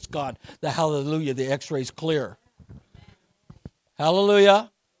hallelujah, it's gone. The hallelujah, the x-ray's clear.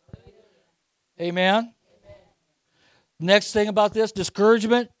 Hallelujah. Amen. Next thing about this,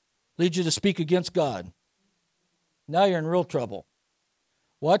 discouragement leads you to speak against God. Now you're in real trouble.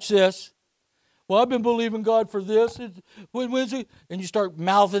 Watch this. Well, I've been believing God for this. When's it? And you start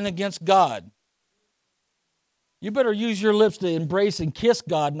mouthing against God. You better use your lips to embrace and kiss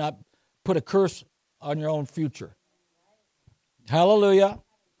God, not put a curse on your own future. Hallelujah.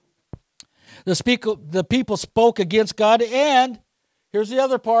 The people spoke against God, and here's the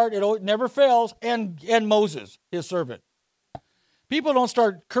other part, it never fails, and Moses, his servant. People don't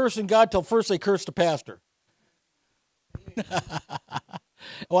start cursing God till first they curse the pastor.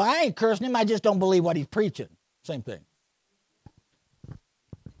 Well, I ain't cursing him, I just don't believe what he's preaching. Same thing.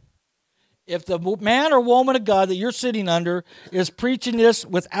 If the man or woman of God that you're sitting under is preaching this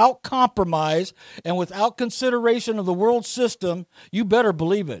without compromise and without consideration of the world system, you better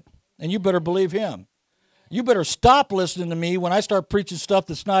believe it. And you better believe him. You better stop listening to me when I start preaching stuff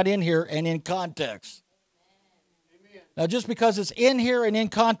that's not in here and in context. Amen. Now, just because it's in here and in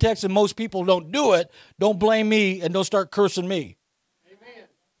context and most people don't do it, don't blame me and don't start cursing me. Amen.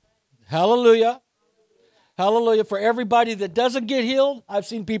 Hallelujah. Hallelujah. For everybody that doesn't get healed, I've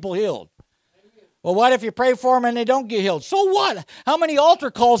seen people healed. Well, what if you pray for them and they don't get healed? So what? How many altar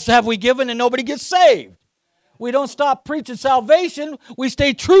calls have we given and nobody gets saved? We don't stop preaching salvation. We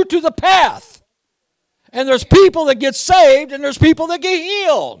stay true to the path. And there's people that get saved and there's people that get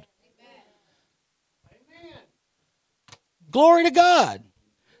healed. Amen. Glory to God.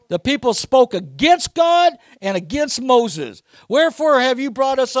 The people spoke against God and against Moses. Wherefore have you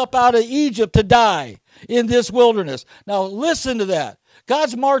brought us up out of Egypt to die in this wilderness? Now listen to that.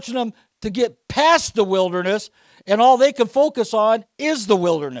 God's marching them to get past the wilderness, and all they can focus on is the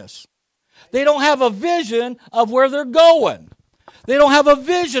wilderness. They don't have a vision of where they're going. They don't have a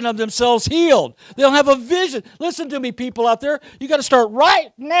vision of themselves healed. They don't have a vision. Listen to me, people out there. You got to start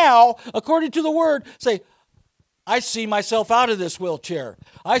right now, according to the Word. Say, I see myself out of this wheelchair.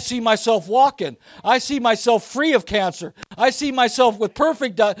 I see myself walking. I see myself free of cancer. I see myself with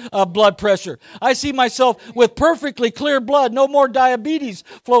perfect blood pressure. I see myself with perfectly clear blood. No more diabetes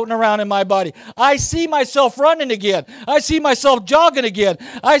floating around in my body. I see myself running again. I see myself jogging again.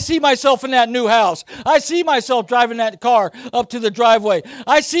 I see myself in that new house. I see myself driving that car up to the driveway.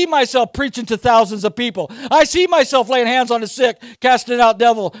 I see myself preaching to thousands of people. I see myself laying hands on the sick, casting out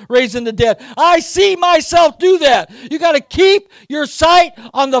devil, raising the dead. I see myself do that. You got to keep your sight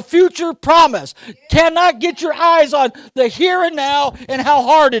on the future promise. Cannot get your eyes on the here and now and how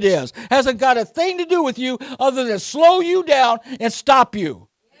hard it is. Hasn't got a thing to do with you other than slow you down and stop you.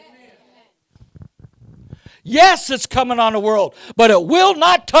 Yes, it's coming on the world, but it will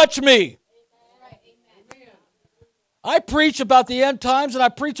not touch me. I preach about the end times, and I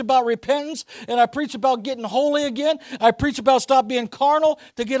preach about repentance, and I preach about getting holy again. I preach about stop being carnal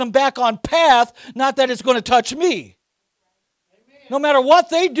to get them back on path, not that it's going to touch me. No matter what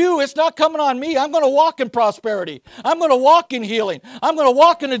they do, it's not coming on me. I'm going to walk in prosperity. I'm going to walk in healing. I'm going to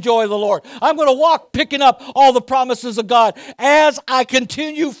walk in the joy of the Lord. I'm going to walk picking up all the promises of God as I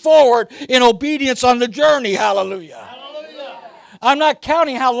continue forward in obedience on the journey. Hallelujah. I'm not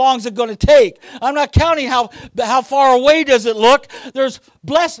counting how long is it going to take. I'm not counting how far away does it look. There's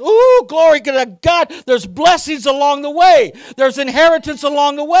glory to God. There's blessings along the way. There's inheritance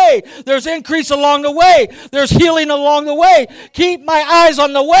along the way. There's increase along the way. There's healing along the way. Keep my eyes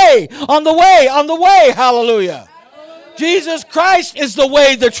on the way, on the way, on the way. Hallelujah. Jesus Christ is the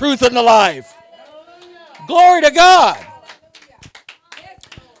way, the truth, and the life. Glory to God.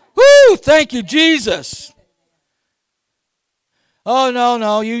 Woo, thank you, Jesus. Oh,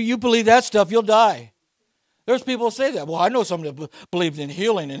 no, you believe that stuff, you'll die. There's people who say that. Well, I know somebody that believed in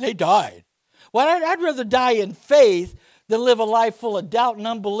healing and they died. Well, I'd rather die in faith than live a life full of doubt and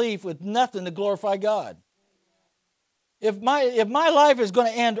unbelief with nothing to glorify God. If my life is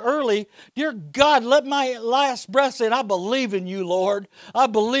going to end early, dear God, let my last breath say, I believe in you, Lord. I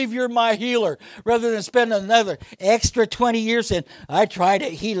believe you're my healer. Rather than spend another extra 20 years saying, I tried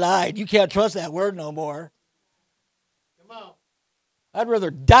it, he lied. You can't trust that word no more. Come on. I'd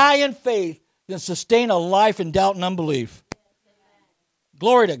rather die in faith than sustain a life in doubt and unbelief.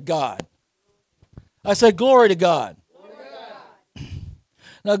 Glory to God. I said, glory to God.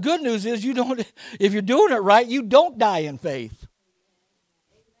 Now, good news is if you're doing it right, you don't die in faith.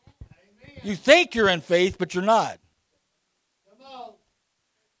 You think you're in faith, but you're not.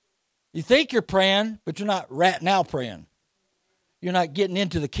 You think you're praying, but you're not right now praying. You're not getting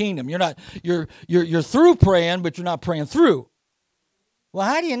into the kingdom. You're through praying, but you're not praying through. Well,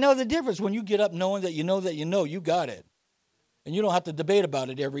 how do you know the difference when you get up knowing that you know you got it? And you don't have to debate about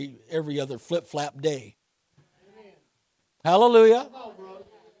it every other flip-flap day. Amen. Hallelujah.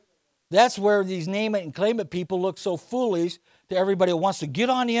 That's where these name it and claim it people look so foolish to everybody who wants to get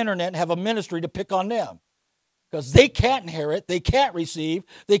on the internet and have a ministry to pick on them. Because they can't inherit, they can't receive,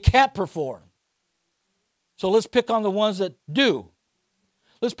 they can't perform. So let's pick on the ones that do.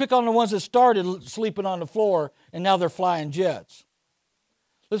 Let's pick on the ones that started sleeping on the floor and now they're flying jets.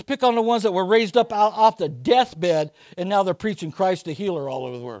 Let's pick on the ones that were raised up off the deathbed and now they're preaching Christ the healer all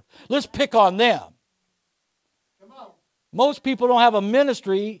over the world. Let's pick on them. Come on. Most people don't have a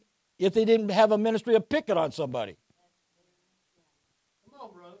ministry if they didn't have a ministry of picking on somebody. Come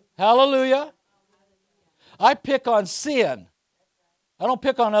on, brother. Hallelujah. I pick on sin. I don't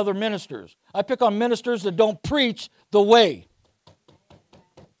pick on other ministers. I pick on ministers that don't preach the way.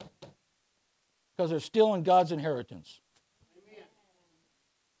 Because they're still in God's inheritance.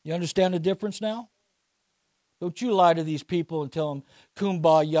 You understand the difference now? Don't you lie to these people and tell them,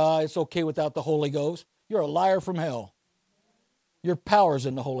 kumbaya, it's okay without the Holy Ghost. You're a liar from hell. Your power's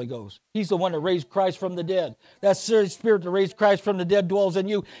in the Holy Ghost. He's the one that raised Christ from the dead. That spirit that raised Christ from the dead dwells in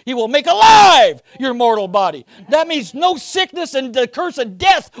you. He will make alive your mortal body. That means no sickness and the curse of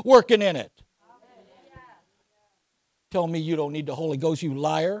death working in it. Tell me you don't need the Holy Ghost, you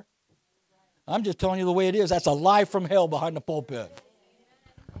liar. I'm just telling you the way it is. That's a lie from hell behind the pulpit.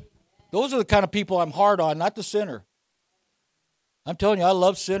 Those are the kind of people I'm hard on, not the sinner. I'm telling you, I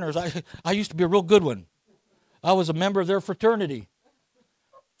love sinners. I used to be a real good one. I was a member of their fraternity.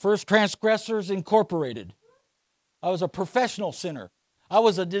 First Transgressors Incorporated. I was a professional sinner. I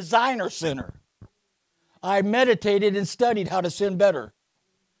was a designer sinner. I meditated and studied how to sin better.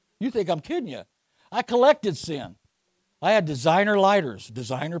 You think I'm kidding you. I collected sin. I had designer lighters,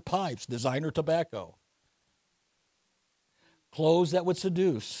 designer pipes, designer tobacco. Clothes that would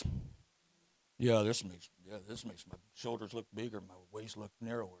seduce. Yeah, this makes my shoulders look bigger, my waist look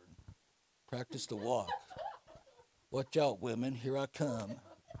narrower. Practice the walk. Watch out, women, here I come.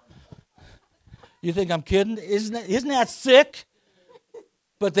 You think I'm kidding? Isn't that sick?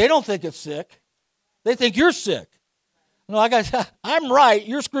 But they don't think it's sick. They think you're sick. No, I'm right,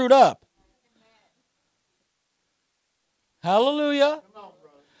 you're screwed up. Hallelujah.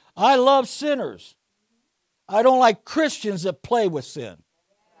 I love sinners. I don't like Christians that play with sin.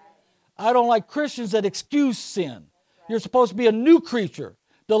 I don't like Christians that excuse sin. You're supposed to be a new creature,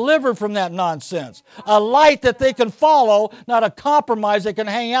 delivered from that nonsense. A light that they can follow, not a compromise they can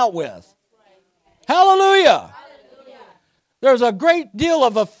hang out with. Hallelujah. There's a great deal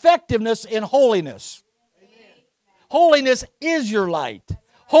of effectiveness in holiness. Holiness is your light.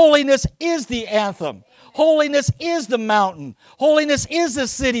 Holiness is the anthem. Holiness is the mountain. Holiness is the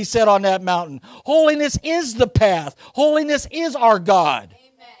city set on that mountain. Holiness is the path. Holiness is our God.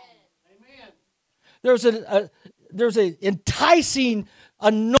 Amen. There's there's an enticing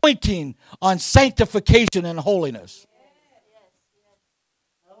anointing on sanctification and holiness.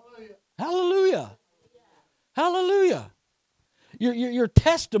 Hallelujah. Hallelujah. Your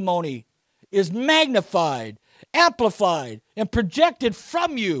testimony is magnified, amplified, and projected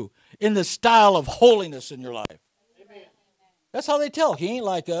from you in the style of holiness in your life. Amen. That's how they tell. He ain't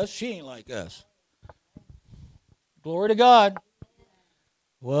like us. She ain't like us. Glory to God.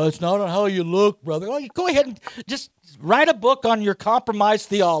 Well, it's not on how you look, brother. Oh, you go ahead and just write a book on your compromised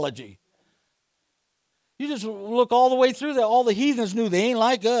theology. You just look all the way through that. All the heathens knew they ain't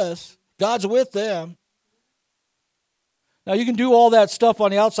like us. God's with them. Now, you can do all that stuff on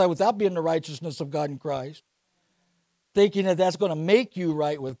the outside without being the righteousness of God in Christ, thinking that that's going to make you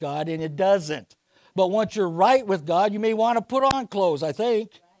right with God, and it doesn't. But once you're right with God, you may want to put on clothes, I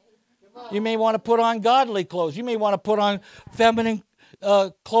think. You may want to put on godly clothes. You may want to put on feminine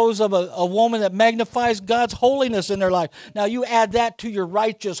clothes of a woman that magnifies God's holiness in their life. Now, you add that to your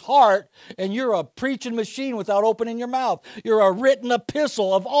righteous heart, and you're a preaching machine without opening your mouth. You're a written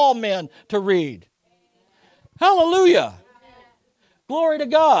epistle of all men to read. Hallelujah. Glory to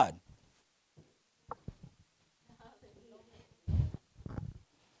God.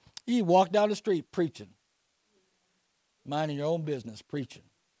 You walk down the street preaching, minding your own business, preaching.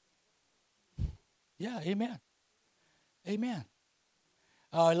 Yeah, amen. Amen.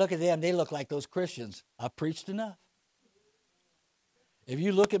 Oh, look at them. They look like those Christians. I've preached enough. If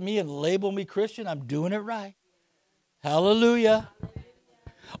you look at me and label me Christian, I'm doing it right. Hallelujah.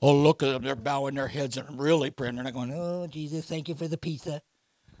 Oh, look at them. They're bowing their heads and really praying. They're not going, oh, Jesus, thank you for the pizza.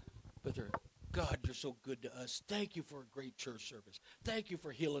 But they're, God, you're so good to us. Thank you for a great church service. Thank you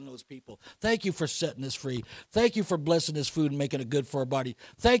for healing those people. Thank you for setting us free. Thank you for blessing this food and making it good for our body.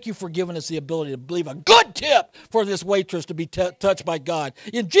 Thank you for giving us the ability to leave a good tip for this waitress to be touched by God.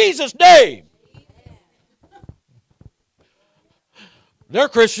 In Jesus' name. They're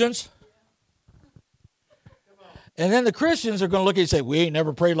Christians. And then the Christians are going to look at you and say, we ain't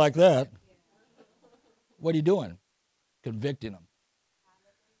never prayed like that. What are you doing? Convicting them.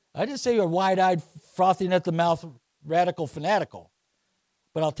 I didn't say you're wide-eyed, frothing at the mouth, radical fanatical.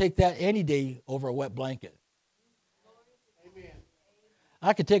 But I'll take that any day over a wet blanket. Amen.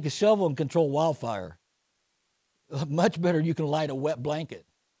 I could take a shovel and control wildfire. Much better you can light a wet blanket.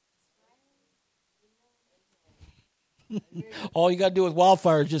 All you got to do with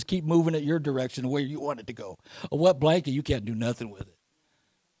wildfire is just keep moving it your direction, where you want it to go. A wet blanket, you can't do nothing with it.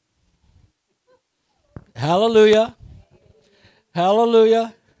 Hallelujah.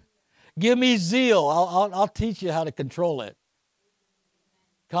 Hallelujah. Give me zeal. I'll teach you how to control it.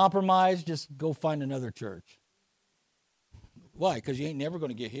 Compromise, just go find another church. Why? Because you ain't never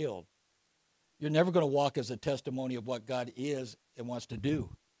going to get healed. You're never going to walk as a testimony of what God is and wants to do.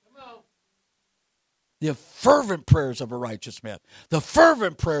 Come on. The fervent prayers of a righteous man, the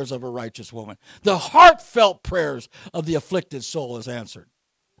fervent prayers of a righteous woman, the heartfelt prayers of the afflicted soul is answered.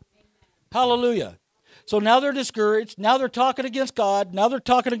 Hallelujah. So now they're discouraged. Now they're talking against God. Now they're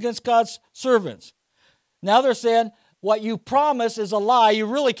talking against God's servants. Now they're saying, what you promised is a lie. You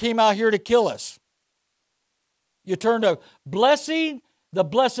really came out here to kill us. You turned a blessing, the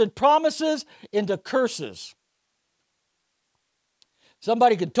blessed promises, into curses.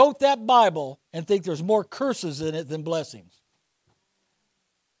 Somebody could tote that Bible and think there's more curses in it than blessings.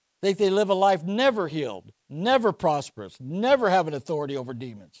 Think they live a life never healed, never prosperous, never having authority over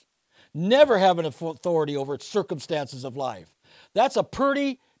demons, never having authority over circumstances of life. That's a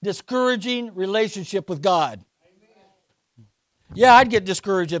pretty discouraging relationship with God. Amen. Yeah, I'd get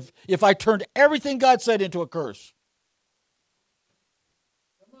discouraged if I turned everything God said into a curse.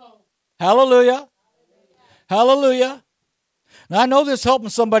 Come on. Hallelujah. Hallelujah. Now, I know this is helping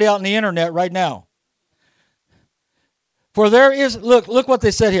somebody out on the internet right now. For there is, look what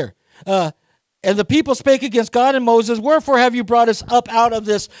they said here. And the people spake against God and Moses, wherefore have you brought us up out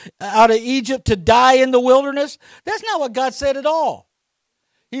of Egypt to die in the wilderness? That's not what God said at all.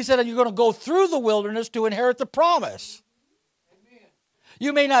 He said you're going to go through the wilderness to inherit the promise. Amen.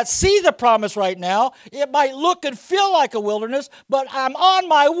 You may not see the promise right now. It might look and feel like a wilderness, but I'm on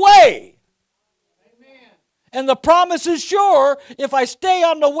my way. Amen. And the promise is sure if I stay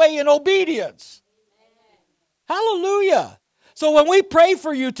on the way in obedience. Amen. Hallelujah. So when we pray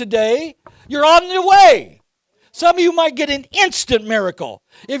for you today, you're on the way. Some of you might get an instant miracle.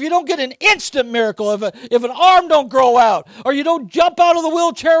 If you don't get an instant miracle, if an arm don't grow out, or you don't jump out of the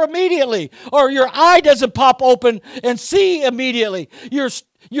wheelchair immediately, or your eye doesn't pop open and see immediately,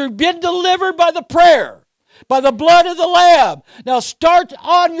 you've been delivered by the prayer. By the blood of the Lamb. Now start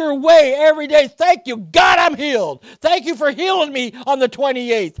on your way every day. Thank you, God, I'm healed. Thank you for healing me on the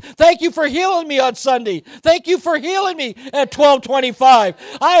 28th. Thank you for healing me on Sunday. Thank you for healing me at 12:25.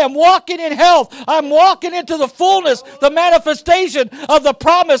 I am walking in health. I'm walking into the fullness, the manifestation of the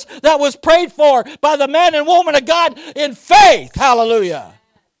promise that was prayed for by the man and woman of God in faith. Hallelujah.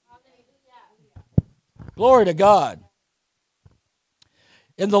 Glory to God.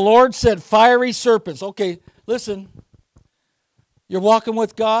 And the Lord sent fiery serpents. Okay, listen. You're walking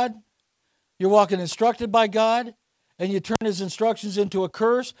with God. You're walking instructed by God. And you turn His instructions into a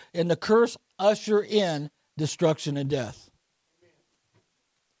curse. And the curse usher in destruction and death.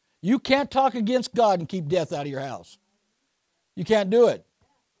 You can't talk against God and keep death out of your house. You can't do it.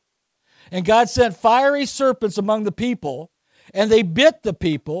 And God sent fiery serpents among the people. And they bit the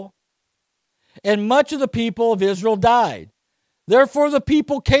people. And much of the people of Israel died. Therefore the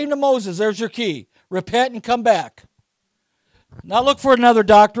people came to Moses. There's your key. Repent and come back. Not look for another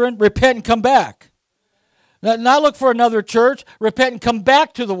doctrine. Repent and come back. Not look for another church. Repent and come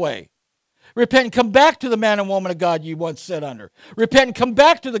back to the way. Repent and come back to the man and woman of God you once sat under. Repent and come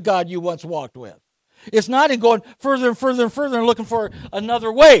back to the God you once walked with. It's not in going further and further and further and looking for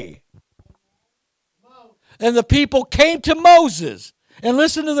another way. And the people came to Moses. And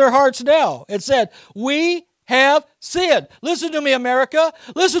listen to their hearts now. It said, we have sinned. Listen to me, America.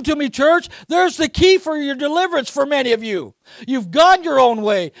 Listen to me, church. There's the key for your deliverance for many of you. You've gone your own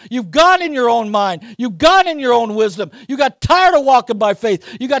way. You've gone in your own mind. You've gone in your own wisdom. You got tired of walking by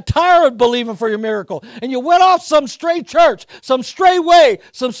faith. You got tired of believing for your miracle. And you went off some stray church, some stray way,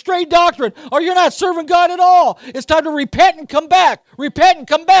 some stray doctrine, or you're not serving God at all. It's time to repent and come back. Repent and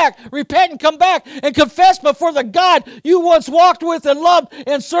come back. Repent and come back and confess before the God you once walked with and loved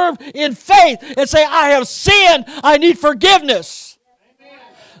and served in faith and say, I have sinned. I need forgiveness. Amen.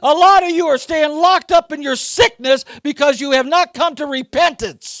 A lot of you are staying locked up in your sickness because you have not come to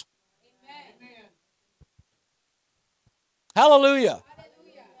repentance. Amen. Hallelujah.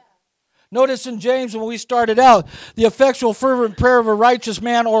 Hallelujah. Notice in James when we started out, the effectual fervent prayer of a righteous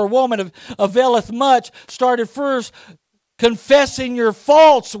man or woman availeth much, started first confessing your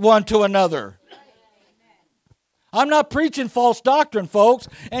faults one to another. I'm not preaching false doctrine, folks,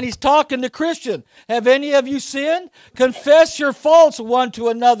 and he's talking to Christian. Have any of you sinned? Confess your faults one to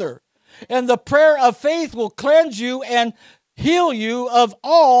another, and the prayer of faith will cleanse you and heal you of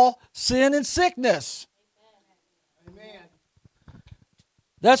all sin and sickness. Amen.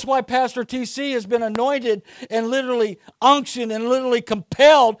 That's why Pastor TC has been anointed and literally unctioned and literally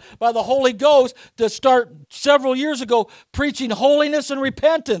compelled by the Holy Ghost to start several years ago preaching holiness and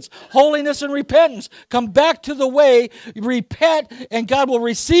repentance. Holiness and repentance. Come back to the way, repent, and God will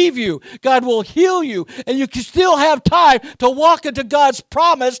receive you. God will heal you. And you can still have time to walk into God's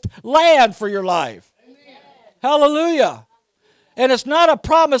promised land for your life. Amen. Hallelujah. And it's not a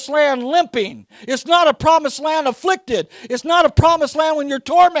promised land limping. It's not a promised land afflicted. It's not a promised land when you're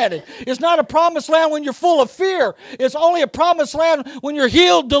tormented. It's not a promised land when you're full of fear. It's only a promised land when you're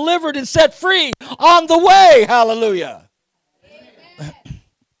healed, delivered, and set free on the way. Hallelujah.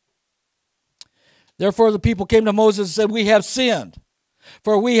 Therefore the people came to Moses and said, we have sinned,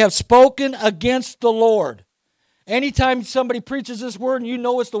 for we have spoken against the Lord. Anytime somebody preaches this word and you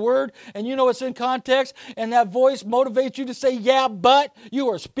know it's the word and you know it's in context and that voice motivates you to say, yeah, but, you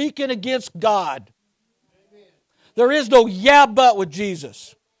are speaking against God. Amen. There is no yeah, but with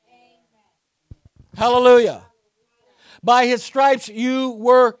Jesus. Amen. Hallelujah. By His stripes you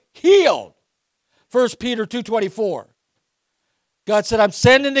were healed. 1 Peter 2:24. God said, I'm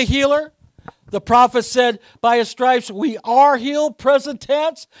sending the healer. The prophet said, by His stripes we are healed, present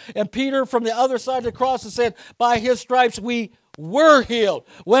tense. And Peter from the other side of the cross has said, by His stripes we were healed.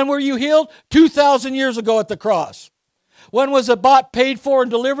 When were you healed? 2,000 years ago at the cross. When was it bought, paid for,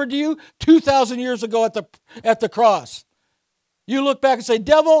 and delivered to you? 2,000 years ago at the cross. You look back and say,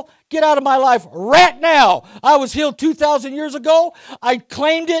 devil, get out of my life right now. I was healed 2,000 years ago. I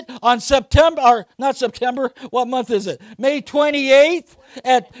claimed it on what month is it? May 28th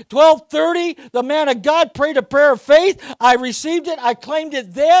at 12:30. The man of God prayed a prayer of faith. I received it. I claimed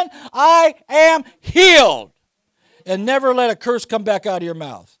it then. I am healed. And never let a curse come back out of your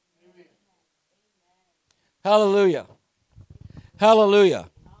mouth. Hallelujah. Hallelujah.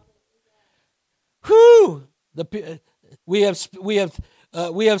 Whew. We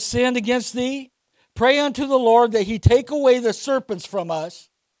have sinned against thee. Pray unto the Lord that He take away the serpents from us.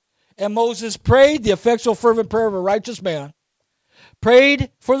 And Moses prayed the effectual fervent prayer of a righteous man.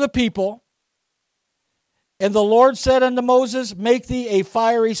 Prayed for the people. And the Lord said unto Moses, make thee a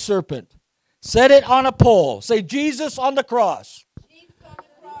fiery serpent. Set it on a pole. Say, Jesus on the cross.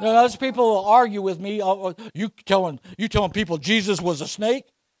 Now, those people will argue with me. You telling people Jesus was a snake?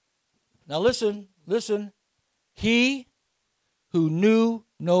 Now listen. He who knew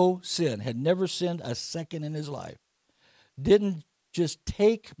no sin, had never sinned a second in his life, didn't just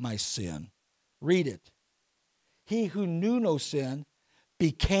take my sin. Read it. He who knew no sin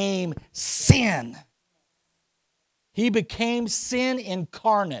became sin. He became sin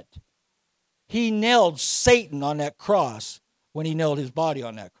incarnate. He nailed Satan on that cross when he nailed his body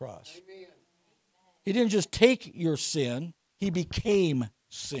on that cross. Amen. He didn't just take your sin, he became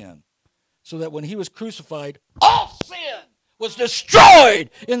sin. So that when he was crucified, all sin was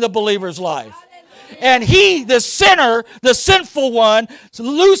destroyed in the believer's life. And he, the sinner, the sinful one,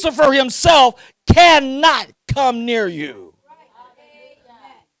 Lucifer himself, cannot come near you.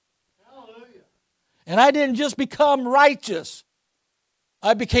 And I didn't just become righteous.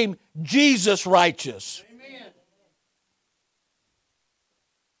 I became Jesus righteous. Amen.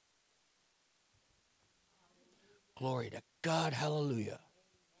 Glory to God. Hallelujah.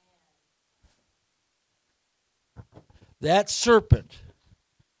 That serpent,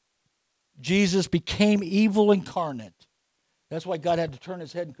 Jesus became evil incarnate. That's why God had to turn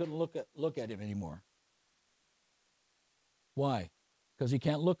his head and couldn't look at him anymore. Why? Because he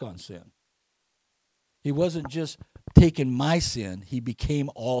can't look on sin. He wasn't just taking my sin, he became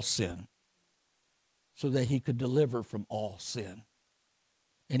all sin so that he could deliver from all sin.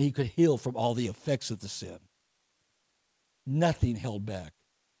 And he could heal from all the effects of the sin. Nothing held back.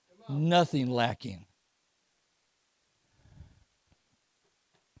 Nothing lacking.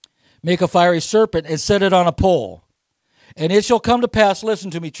 Make a fiery serpent and set it on a pole. And it shall come to pass,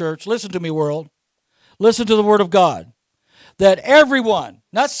 listen to me, church, listen to me, world, listen to the word of God, that everyone,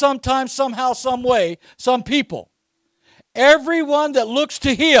 not sometimes, somehow, some way, some people, everyone that looks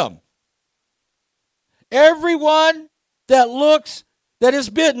to him, everyone that is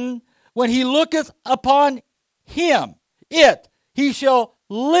bitten, when he looketh upon him, he shall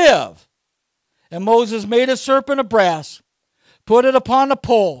live. And Moses made a serpent of brass, put it upon a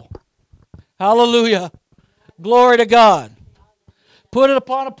pole. Hallelujah. Glory to God. Put it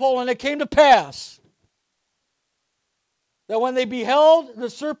upon a pole, and it came to pass that when they beheld the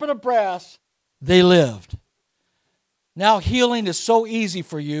serpent of brass, they lived. Now healing is so easy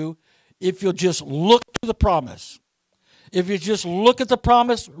for you if you'll just look to the promise. If you just look at the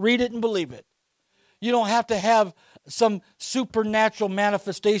promise, read it and believe it. You don't have to have some supernatural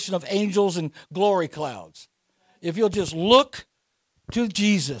manifestation of angels and glory clouds. If you'll just look to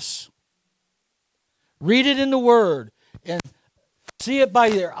Jesus, read it in the Word, and see it by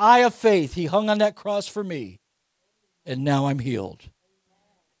your eye of faith. He hung on that cross for me, and now I'm healed.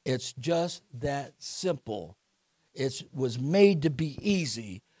 It's just that simple. It was made to be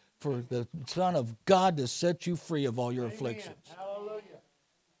easy for the Son of God to set you free of all your afflictions. Hallelujah.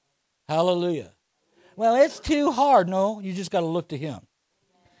 Hallelujah. Well, it's too hard. No, you just got to look to him.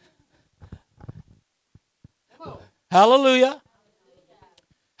 Hallelujah.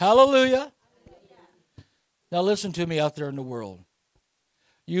 Hallelujah. Now listen to me out there in the world.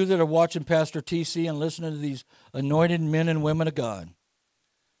 You that are watching Pastor TC and listening to these anointed men and women of God.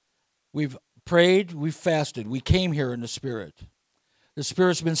 We've prayed, we've fasted, we came here in the Spirit. The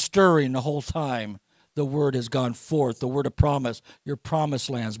Spirit's been stirring the whole time the word has gone forth, the word of promise. Your promised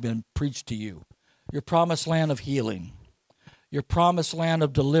land's been preached to you. Your promised land of healing. Your promised land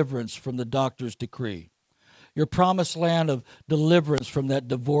of deliverance from the doctor's decree. Your promised land of deliverance from that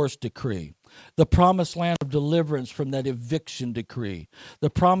divorce decree. The promised land of deliverance from that eviction decree. The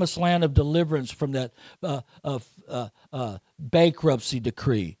promised land of deliverance from that bankruptcy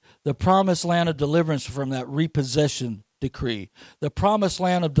decree. The promised land of deliverance from that repossession decree. The promised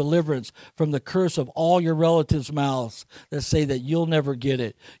land of deliverance from the curse of all your relatives' mouths that say that you'll never get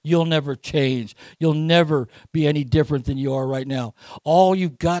it, you'll never change, you'll never be any different than you are right now. All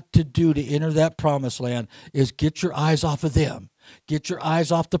you've got to do to enter that promised land is get your eyes off of them. Get your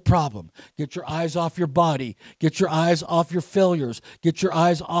eyes off the problem. Get your eyes off your body. Get your eyes off your failures. Get your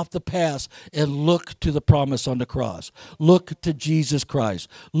eyes off the past and look to the promise on the cross. Look to Jesus Christ.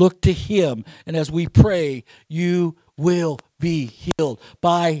 Look to him. And as we pray, you will be healed.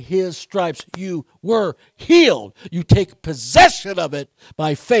 By his stripes you were healed. You take possession of it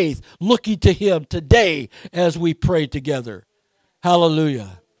by faith, looking to him today as we pray together.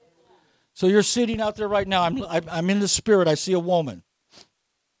 Hallelujah. So you're sitting out there right now. I'm in the Spirit. I see a woman.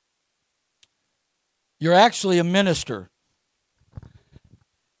 You're actually a minister.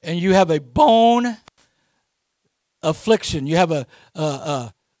 And you have a bone affliction. You have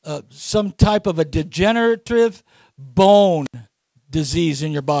some type of a degenerative bone disease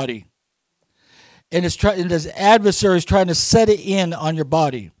in your body. And this adversary is trying to set it in on your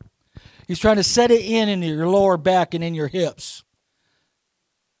body. He's trying to set it in your lower back and in your hips.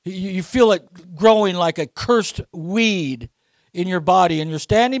 You feel it growing like a cursed weed in your body, and you're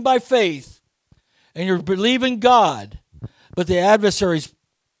standing by faith, and you're believing God, but the adversary's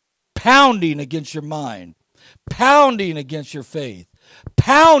pounding against your mind, pounding against your faith,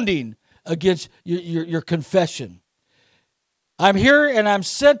 pounding against your confession. I'm here and I'm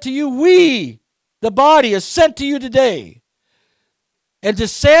sent to you. The body, is sent to you today, and to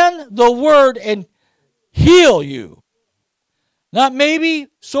send the word and heal you. Not maybe,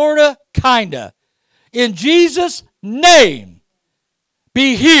 sorta, kinda. In Jesus' name,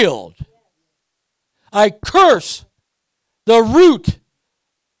 be healed. I curse the root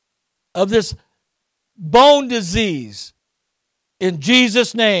of this bone disease in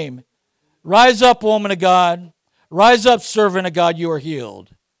Jesus' name. Rise up, woman of God. Rise up, servant of God. You are healed.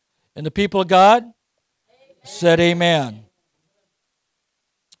 And the people of God said amen.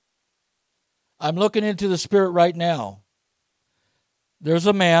 I'm looking into the Spirit right now. There's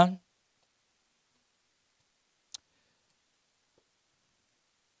a man.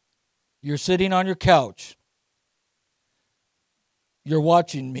 You're sitting on your couch. You're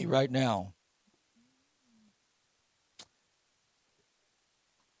watching me right now.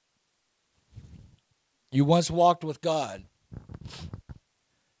 You once walked with God.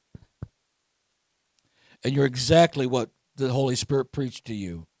 And you're exactly what the Holy Spirit preached to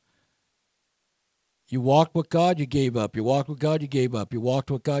you. You walked with God, you gave up. You walked with God, you gave up. You walked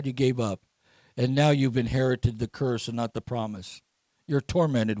with God, you gave up. And now you've inherited the curse and not the promise. You're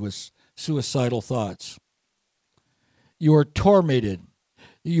tormented with suicidal thoughts. You are tormented.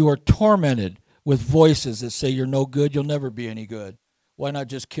 You are tormented with voices that say you're no good, you'll never be any good. Why not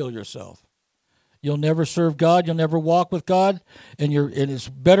just kill yourself? You'll never serve God, you'll never walk with God, and it's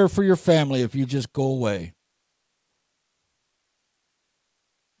better for your family if you just go away.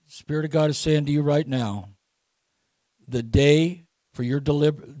 The Spirit of God is saying to you right now, the day for your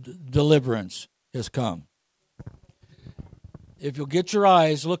deliverance has come. If you'll get your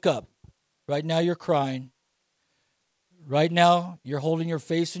eyes, look up. Right now you're crying. Right now you're holding your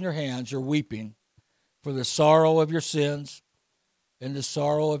face in your hands. You're weeping for the sorrow of your sins and the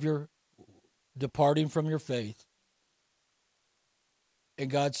sorrow of your departing from your faith. And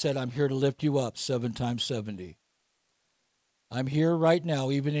God said, I'm here to lift you up 7 times 70. I'm here right now,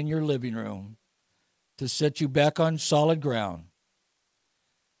 even in your living room, to set you back on solid ground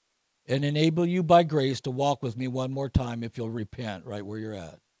and enable you by grace to walk with me one more time if you'll repent right where you're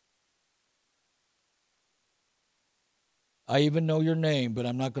at. I even know your name, but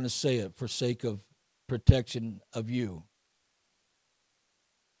I'm not going to say it for sake of protection of you.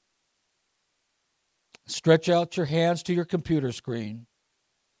 Stretch out your hands to your computer screen.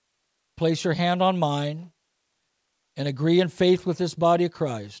 Place your hand on mine and agree in faith with this body of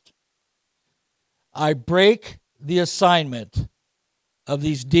Christ. I break the assignment of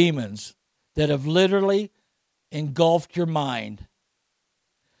these demons that have literally engulfed your mind.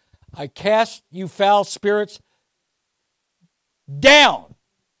 I cast you foul spirits down.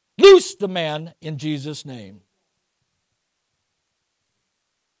 Loose the man in Jesus' name.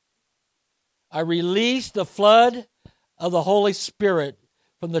 I release the flood of the Holy Spirit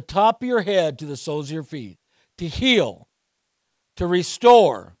from the top of your head to the soles of your feet to heal, to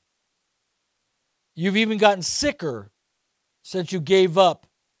restore. You've even gotten sicker since you gave up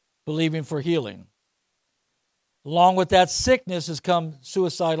believing for healing. Along with that sickness has come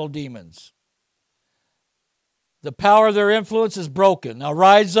suicidal demons. The power of their influence is broken. Now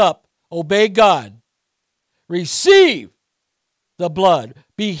rise up, obey God, receive the blood,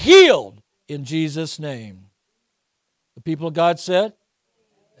 be healed in Jesus' name. The people of God said,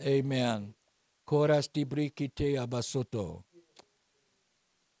 amen.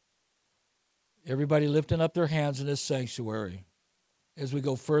 Everybody lifting up their hands in this sanctuary as we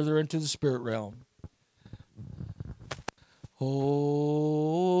go further into the spirit realm. Holy,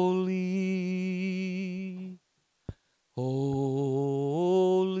 holy,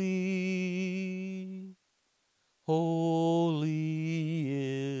 holy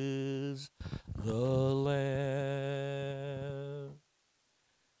is the Lamb.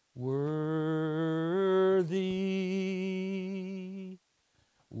 Worthy,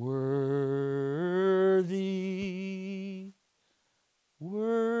 worthy,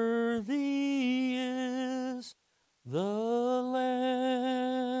 worthy is the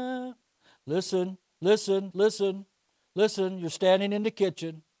Lamb. Listen, listen, listen, listen. You're standing in the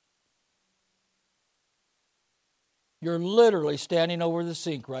kitchen. You're literally standing over the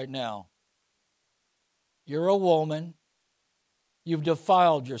sink right now. You're a woman. You've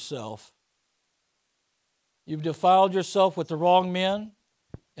defiled yourself. You've defiled yourself with the wrong men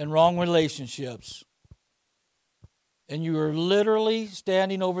and wrong relationships. And you are literally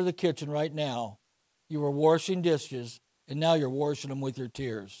standing over the kitchen right now. You were washing dishes, and now you're washing them with your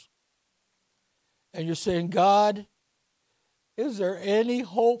tears. And you're saying, God, is there any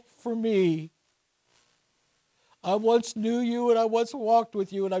hope for me? I once knew you, and I once walked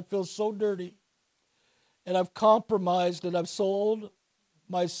with you, and I feel so dirty. And I've compromised, and I've sold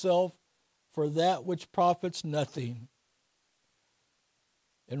myself for that which profits nothing.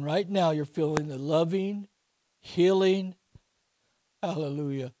 And right now you're feeling the loving, healing,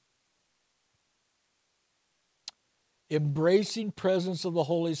 hallelujah, embracing presence of the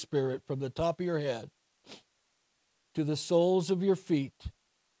Holy Spirit from the top of your head to the soles of your feet.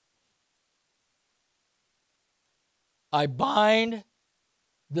 I bind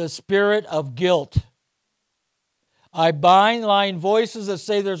the spirit of guilt. I bind lying voices that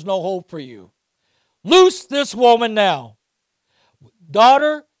say there's no hope for you. Loose this woman now.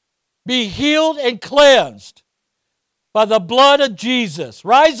 Daughter, be healed and cleansed by the blood of Jesus.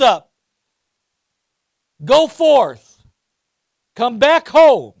 Rise up. Go forth. Come back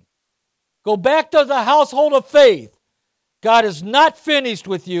home. Go back to the household of faith. God is not finished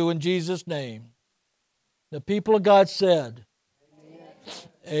with you in Jesus' name. The people of God said,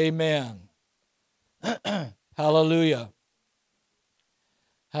 Amen. Amen. Hallelujah.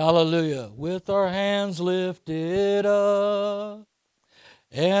 Hallelujah. With our hands lifted up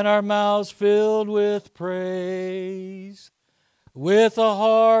and our mouths filled with praise, with a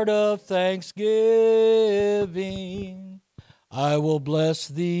heart of thanksgiving, I will bless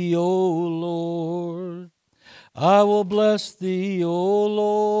thee, O Lord. I will bless thee, O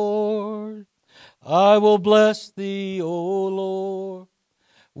Lord. I will bless thee, O Lord.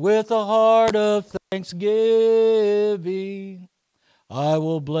 With a heart of thanksgiving, I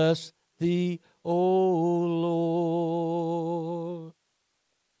will bless thee, O Lord.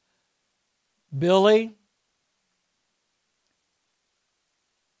 Billy,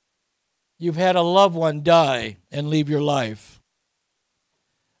 you've had a loved one die and leave your life.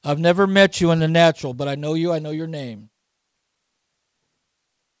 I've never met you in the natural, but I know you, I know your name.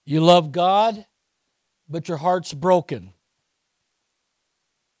 You love God, but your heart's broken.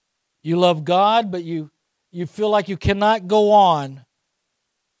 You love God, but you feel like you cannot go on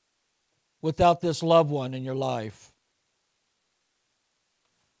without this loved one in your life.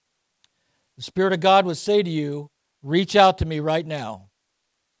 The Spirit of God would say to you, reach out to me right now.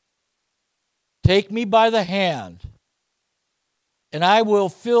 Take me by the hand, and I will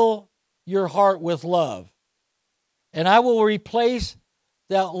fill your heart with love. And I will replace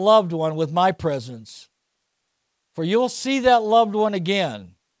that loved one with my presence. For you'll see that loved one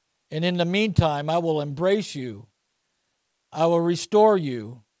again. And in the meantime, I will embrace you. I will restore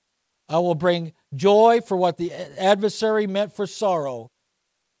you. I will bring joy for what the adversary meant for sorrow.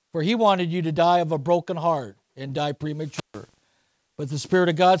 For he wanted you to die of a broken heart and die premature. But the Spirit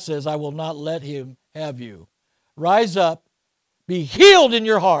of God says, I will not let him have you. Rise up, be healed in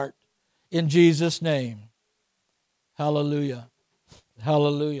your heart, in Jesus' name. Hallelujah.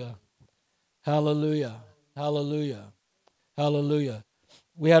 Hallelujah. Hallelujah. Hallelujah. Hallelujah.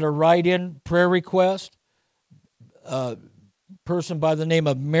 We had a write-in prayer request. Person by the name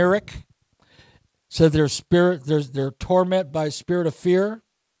of Merrick said they're tormented by a spirit of fear.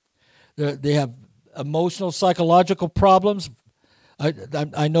 They have emotional, psychological problems.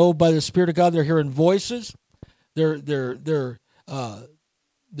 I know by the Spirit of God they're hearing voices. They're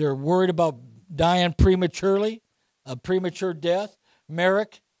worried about dying prematurely, a premature death.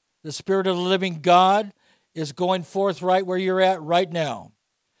 Merrick, the Spirit of the living God is going forth right where you're at right now.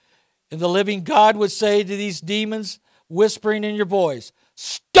 And the living God would say to these demons whispering in your voice,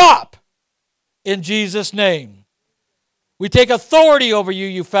 stop in Jesus' name. We take authority over you,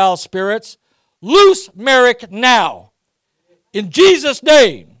 you foul spirits. Loose Merrick now. In Jesus'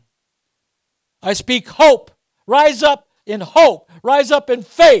 name. I speak hope. Rise up in hope. Rise up in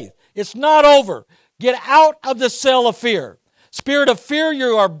faith. It's not over. Get out of the cell of fear. Spirit of fear,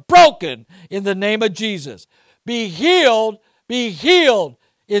 you are broken in the name of Jesus. Be healed. Be healed.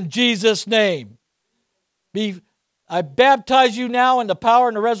 In Jesus' name. I baptize you now in the power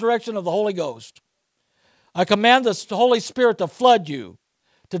and the resurrection of the Holy Ghost. I command the Holy Spirit to flood you,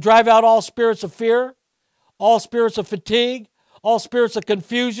 to drive out all spirits of fear, all spirits of fatigue, all spirits of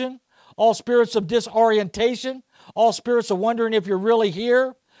confusion, all spirits of disorientation, all spirits of wondering if you're really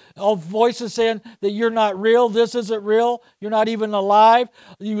here, all voices saying that you're not real, this isn't real, you're not even alive,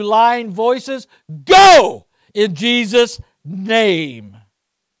 you lying voices, go in Jesus' name.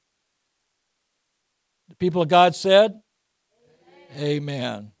 People of God said, Amen.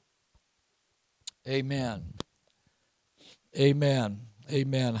 Amen. Amen. Amen.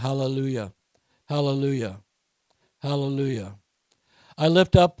 Amen. Hallelujah. Hallelujah. Hallelujah. I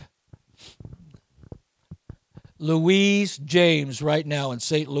lift up Louise James right now in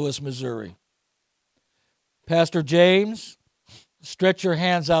St. Louis, Missouri. Pastor James, stretch your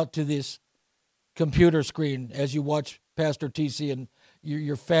hands out to this computer screen as you watch Pastor TC and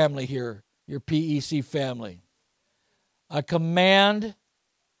your family here, your PEC family. I command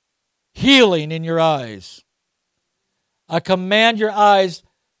healing in your eyes. I command your eyes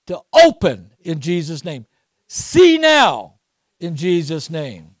to open in Jesus' name. See now in Jesus'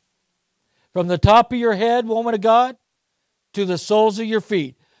 name. From the top of your head, woman of God, to the soles of your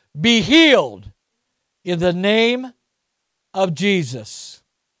feet, be healed in the name of Jesus.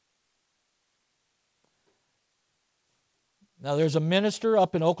 Now, there's a minister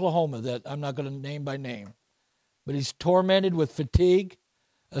up in Oklahoma that I'm not going to name by name, but he's tormented with fatigue,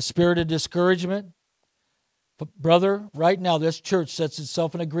 a spirit of discouragement. Brother, right now, this church sets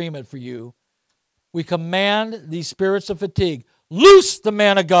itself in agreement for you. We command these spirits of fatigue. Loose the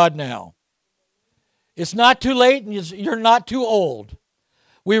man of God now. It's not too late and you're not too old.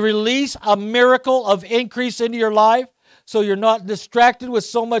 We release a miracle of increase into your life so you're not distracted with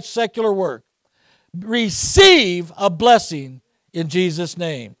so much secular work. Receive a blessing in Jesus'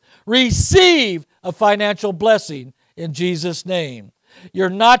 name. Receive a financial blessing in Jesus' name. You're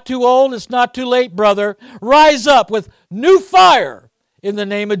not too old. It's not too late, brother. Rise up with new fire in the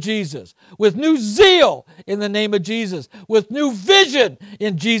name of Jesus, with new zeal in the name of Jesus, with new vision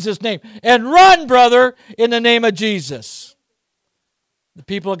in Jesus' name. And run, brother, in the name of Jesus. The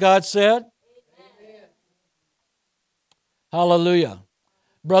people of God said, amen. Hallelujah.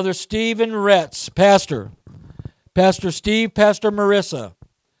 Brother Stephen Retz, Pastor Steve, Pastor Marissa,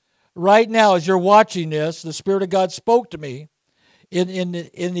 right now as you're watching this, the Spirit of God spoke to me in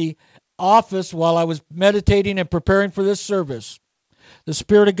the office while I was meditating and preparing for this service. The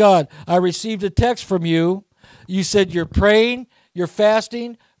Spirit of God, I received a text from you. You said you're praying, you're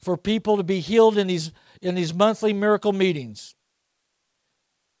fasting for people to be healed in these monthly miracle meetings.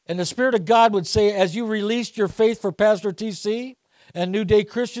 And the Spirit of God would say, as you released your faith for Pastor TC and New Day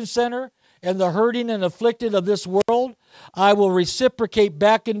Christian Center and the hurting and afflicted of this world, I will reciprocate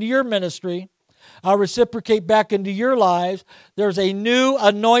back into your ministry. I'll reciprocate back into your lives. There's a new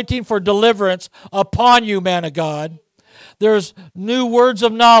anointing for deliverance upon you, man of God. There's new words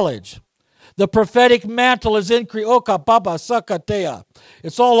of knowledge. The prophetic mantle is increased.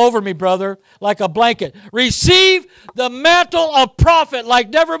 It's all over me, brother, like a blanket. Receive the mantle of prophet like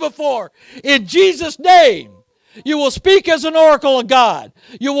never before. In Jesus' name, you will speak as an oracle of God.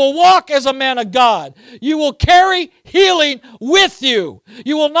 You will walk as a man of God. You will carry healing with you.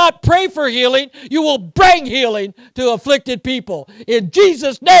 You will not pray for healing. You will bring healing to afflicted people. In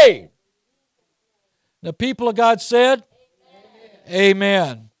Jesus' name. The people of God said,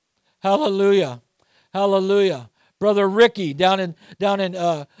 amen. Hallelujah. Hallelujah. Brother Ricky down in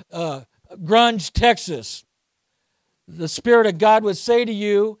Grunge, Texas. The Spirit of God would say to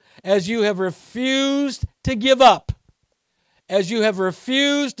you, as you have refused to give up, as you have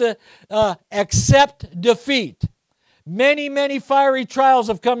refused to accept defeat, many, many fiery trials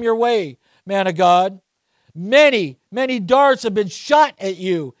have come your way, man of God. Many, many darts have been shot at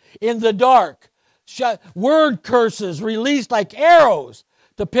you in the dark. Word curses released like arrows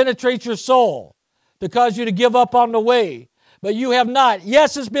to penetrate your soul, to cause you to give up on the way. But you have not.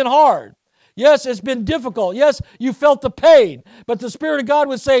 Yes, it's been hard. Yes, it's been difficult. Yes, you felt the pain. But the Spirit of God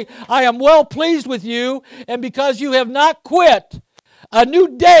would say, I am well pleased with you, and because you have not quit, a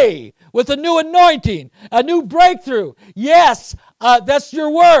new day with a new anointing, a new breakthrough. Yes, that's your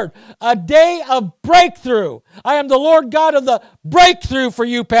word. A day of breakthrough. I am the Lord God of the breakthrough for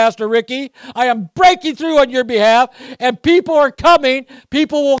you, Pastor Ricky. I am breaking through on your behalf, and people are coming.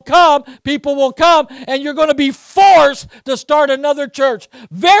 People will come. People will come, and you're going to be forced to start another church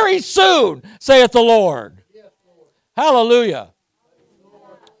very soon, saith the Lord. Yes, Lord. Hallelujah.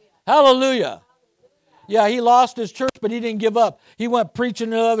 Hallelujah. Yeah, he lost his church, but he didn't give up. He went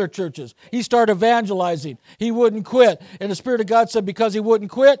preaching to other churches. He started evangelizing. He wouldn't quit. And the Spirit of God said, because he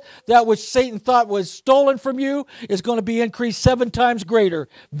wouldn't quit, that which Satan thought was stolen from you is going to be increased 7 times greater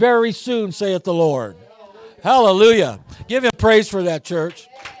very soon, saith the Lord. Hallelujah. Give him praise for that, church.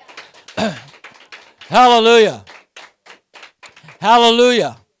 Hallelujah.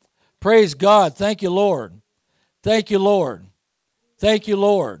 Hallelujah. Praise God. Thank you, Lord. Thank you, Lord. Thank you,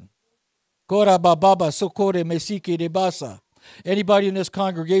 Lord. Anybody in this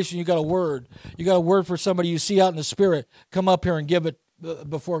congregation, you got a word. You got a word for somebody you see out in the Spirit. Come up here and give it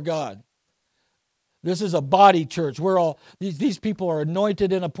before God. This is a body church. We're all these people are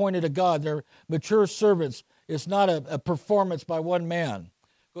anointed and appointed of God. They're mature servants. It's not a performance by one man.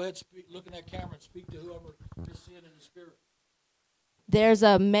 Go ahead, look in that camera and speak to whoever you're seeing in the spirit. There's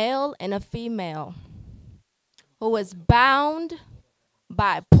a male and a female who is bound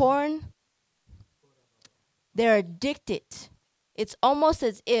by porn. They're addicted. It's almost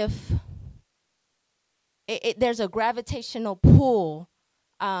as if there's a gravitational pull.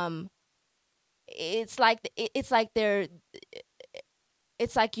 It's like it's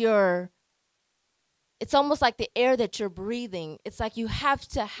almost like the air that you're breathing. It's like you have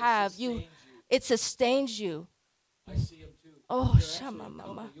to have you. It sustains you. I see them too. Oh, shama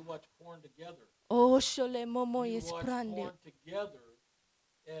mama. You watch porn together. Oh, shole momo You is watch prande. porn together,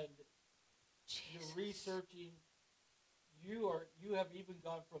 and you're researching. You have even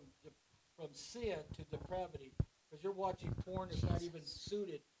gone from sin to depravity because you're watching porn that's not even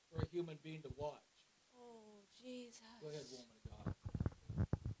suited for a human being to watch. Oh, Jesus. Go ahead, woman of God.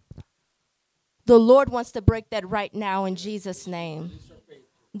 The Lord wants to break that right now in Jesus' name.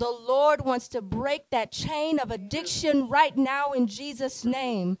 The Lord wants to break that chain of addiction right now in Jesus'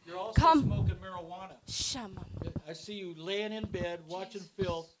 name. You're also smoking marijuana. Shama. I see you laying in bed, watching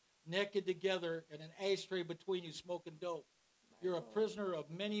filth, naked together, and an ashtray between you smoking dope. You're a prisoner of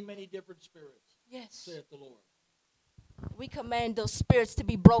many, many different spirits. Yes. Saith the Lord. We command those spirits to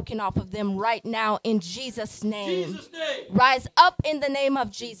be broken off of them right now in Jesus' name. Jesus' name. Rise up in the name of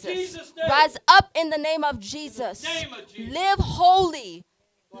Jesus. Jesus' name. Rise up in the name of Jesus. In the name of Jesus. Live holy.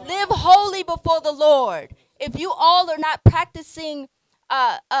 Live holy before the Lord. If you all are not practicing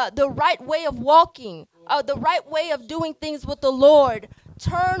the right way of walking, the right way of doing things with the Lord,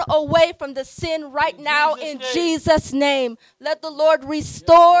 turn away from the sin right now in Jesus' name. Let the Lord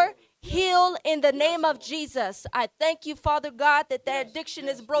restore, heal in the name of Jesus. I thank you, Father God, that their addiction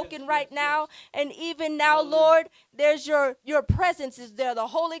is broken right now. And even now, Lord, there's your presence is there. The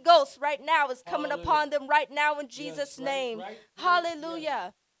Holy Ghost right now is coming upon them right now in Jesus' name.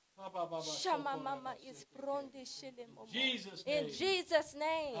 Hallelujah. In Jesus'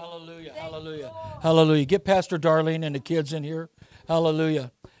 name. Hallelujah. Hallelujah. Hallelujah. Get Pastor Darlene and the kids in here.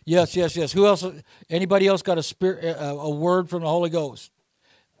 Hallelujah. Yes, yes, yes. Who else? Anybody else got a word from the Holy Ghost?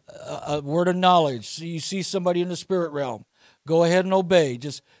 A word of knowledge. So you see somebody in the spirit realm. Go ahead and obey.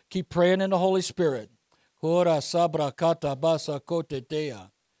 Just keep praying in the Holy Spirit. Ora sabrakata basakotetea.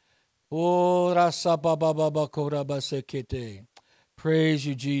 Ora sabababa korabasekete. Praise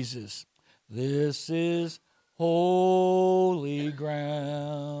you, Jesus. This is holy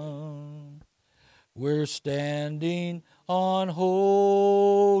ground. We're standing on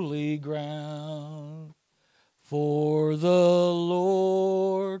holy ground. For the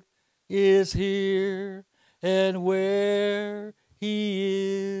Lord is here, and where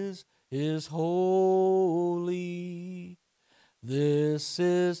he is holy. This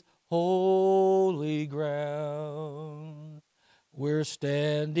is holy ground. We're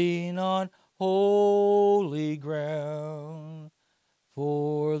standing on holy ground,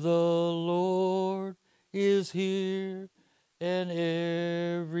 for the Lord is here, and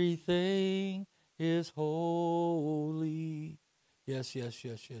everything is holy. Yes, yes,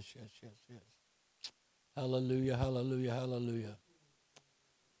 yes, yes, yes, yes, yes. Hallelujah, hallelujah, hallelujah.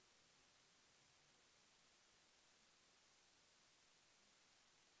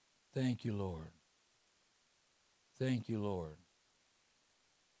 Thank you, Lord. Thank you, Lord.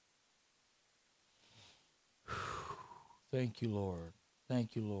 Thank you, Lord.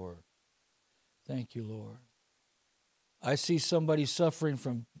 Thank you, Lord. Thank you, Lord. I see somebody suffering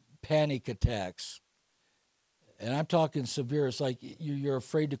from panic attacks. And I'm talking severe. It's like you're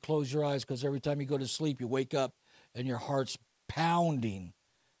afraid to close your eyes because every time you go to sleep, you wake up and your heart's pounding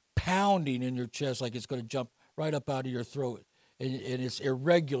in your chest like it's going to jump right up out of your throat. And it's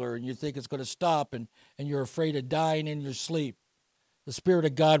irregular, and you think it's going to stop, and you're afraid of dying in your sleep. The Spirit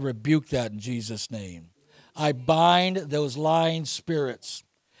of God rebuke that in Jesus' name. I bind those lying spirits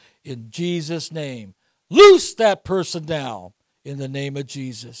in Jesus' name. Loose that person now in the name of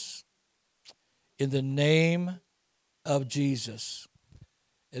Jesus. In the name of Jesus.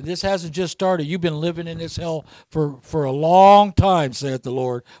 And this hasn't just started. You've been living in this hell for a long time, saith the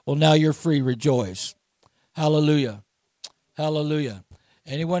Lord. Well, now you're free. Rejoice. Hallelujah. Hallelujah.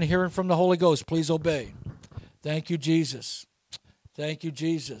 Anyone hearing from the Holy Ghost, please obey. Thank you, Jesus. Thank you,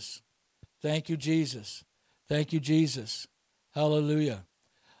 Jesus. Thank you, Jesus. Thank you, Jesus. Hallelujah.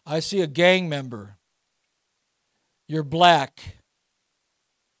 I see a gang member. You're black.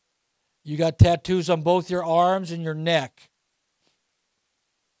 You got tattoos on both your arms and your neck.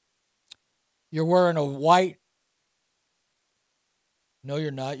 You're wearing a white. No,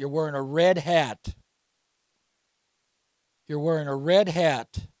 you're not. You're wearing a red hat. You're wearing a red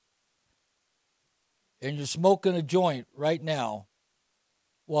hat. And you're smoking a joint right now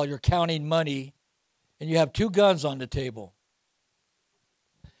while you're counting money. And you have 2 guns on the table.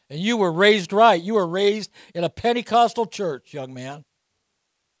 And you were raised right. You were raised in a Pentecostal church, young man.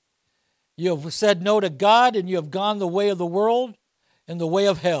 You have said no to God, and you have gone the way of the world and the way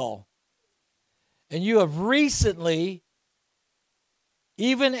of hell. And you have recently,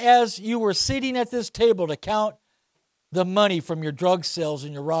 even as you were sitting at this table to count the money from your drug sales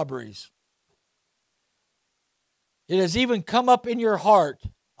and your robberies, it has even come up in your heart,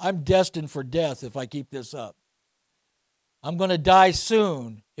 I'm destined for death if I keep this up. I'm going to die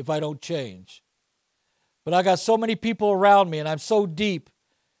soon if I don't change. But I got so many people around me, and I'm so deep,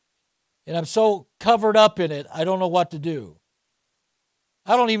 and I'm so covered up in it, I don't know what to do.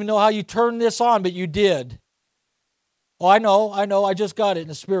 I don't even know how you turned this on, but you did. Oh, I know, I just got it in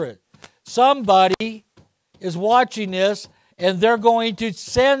the spirit. Somebody is watching this, and they're going to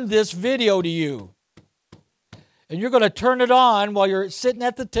send this video to you. And you're going to turn it on while you're sitting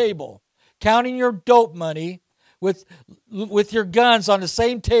at the table, counting your dope money with your guns on the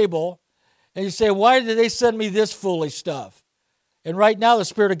same table. And you say, why did they send me this foolish stuff? And right now the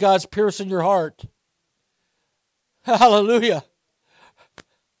Spirit of God's piercing your heart. Hallelujah.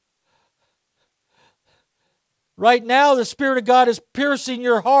 Right now the Spirit of God is piercing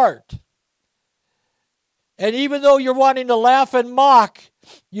your heart. And even though you're wanting to laugh and mock,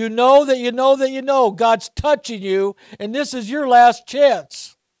 you know that you know that you know God's touching you, and this is your last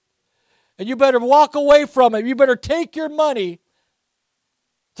chance. And you better walk away from it. You better take your money,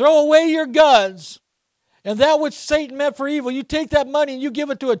 throw away your guns, and that which Satan meant for evil, you take that money and you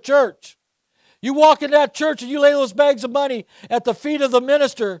give it to a church. You walk in that church and you lay those bags of money at the feet of the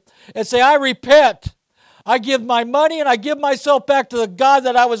minister and say, I repent. I give my money and I give myself back to the God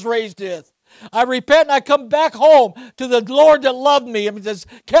that I was raised with. I repent and I come back home to the Lord that loved me and has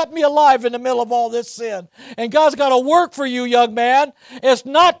kept me alive in the middle of all this sin. And God's got to work for you, young man. It's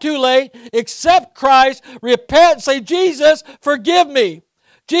not too late. Accept Christ, repent, and say, Jesus, forgive me.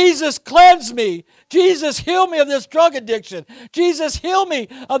 Jesus, cleanse me. Jesus, heal me of this drug addiction. Jesus, heal me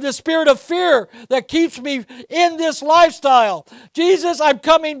of the spirit of fear that keeps me in this lifestyle. Jesus, I'm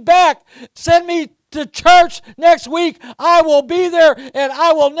coming back. Send me to church next week. I will be there and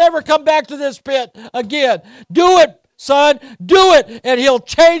I will never come back to this pit again. Do it, son. Do it, and He'll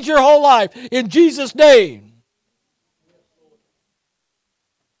change your whole life in Jesus' name.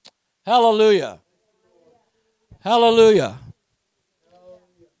 Hallelujah. Hallelujah.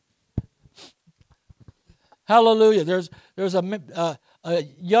 Hallelujah. There's a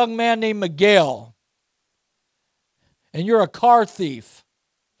young man named Miguel, and you're a car thief.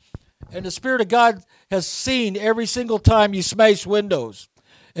 And the Spirit of God has seen every single time you smash windows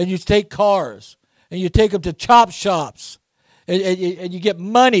and you take cars and you take them to chop shops and you get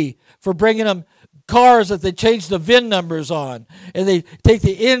money for bringing them cars that they change the VIN numbers on and they take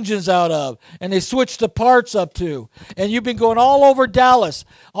the engines out of and they switch the parts up to. And you've been going all over Dallas,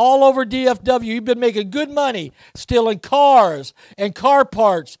 all over DFW. You've been making good money stealing cars and car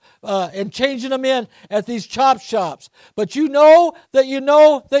parts and changing them in at these chop shops. But you know that you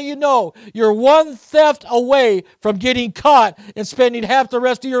know that you know you're one theft away from getting caught and spending half the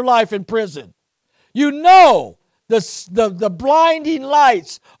rest of your life in prison. You know. The blinding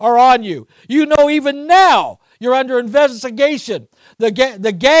lights are on you. You know even now you're under investigation.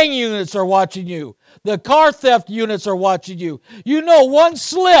 The gang units are watching you. The car theft units are watching you. You know one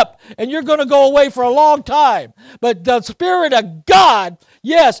slip and you're going to go away for a long time. But the Spirit of God,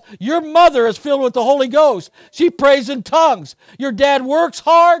 yes, your mother is filled with the Holy Ghost. She prays in tongues. Your dad works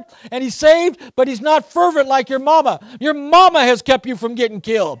hard and he's saved, but he's not fervent like your mama. Your mama has kept you from getting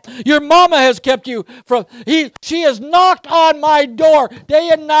killed. Your mama has kept you from... She has knocked on my door day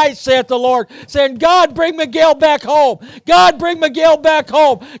and night, saith the Lord, saying, God, bring Miguel back home. God, bring Miguel back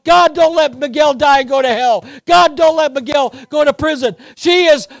home. God, don't let Miguel die and go to hell. God, don't let Miguel go to prison. She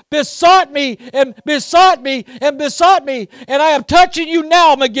has besought me and besought me and besought me, and I am touching you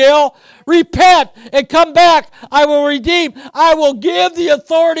now, Miguel. Repent and come back. I will redeem. I will give the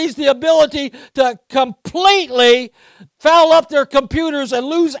authorities the ability to completely foul up their computers and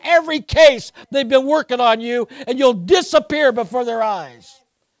lose every case they've been working on you, and you'll disappear before their eyes.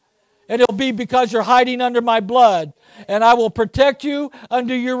 And it'll be because you're hiding under my blood. And I will protect you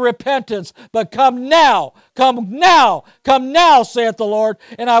under your repentance. But come now, saith the Lord,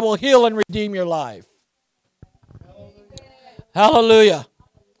 and I will heal and redeem your life. Hallelujah.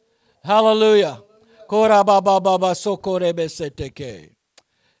 Hallelujah.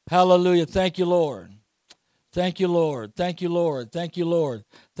 Hallelujah. Thank you, Lord. Thank you, Lord. Thank you, Lord. Thank you, Lord.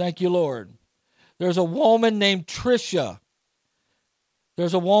 Thank you, Lord. There's a woman named Tricia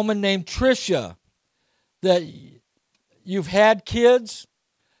There's a woman named Tricia that you've had kids,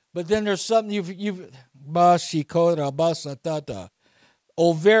 but then there's something you've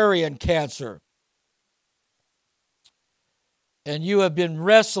ovarian cancer. And you have been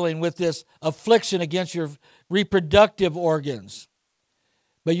wrestling with this affliction against your reproductive organs.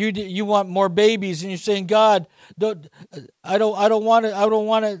 But you want more babies, and you're saying, God, I don't want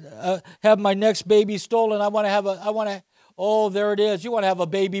to have my next baby stolen. Oh, there it is. You want to have a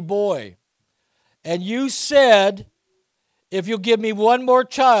baby boy. And you said, if you'll give me one more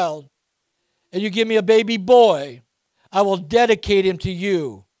child, and you give me a baby boy, I will dedicate him to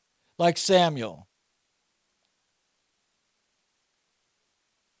you, like Samuel.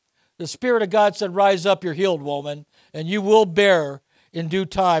 The Spirit of God said, rise up, you're healed, woman, and you will bear in due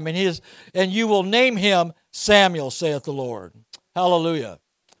time, and you will name him Samuel, saith the Lord. Hallelujah.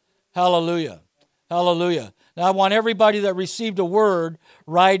 Hallelujah. Hallelujah. Now I want everybody that received a word,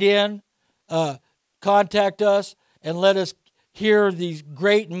 write in, contact us, and let us hear these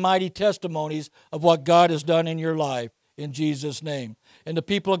great and mighty testimonies of what God has done in your life, in Jesus' name. And the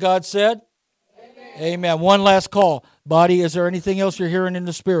people of God said, Amen. Amen. One last call. Body, is there anything else you're hearing in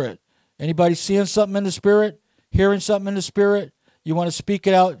the Spirit? Anybody seeing something in the Spirit? Hearing something in the Spirit? You want to speak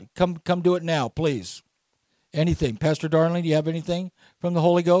it out? Come do it now, please. Anything. Pastor Darling, do you have anything from the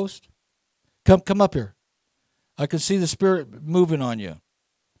Holy Ghost? Come up here. I can see the Spirit moving on you.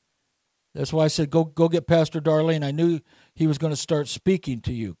 That's why I said go get Pastor Darlene. I knew he was going to start speaking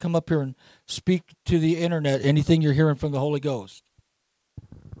to you. Come up here and speak to the internet. Anything you're hearing from the Holy Ghost.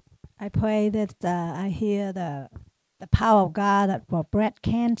 I pray that I hear the power of God for breast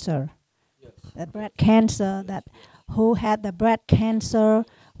cancer. Yes. The breast cancer, that who had the breast cancer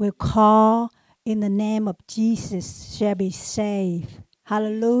will call in the name of Jesus shall be saved.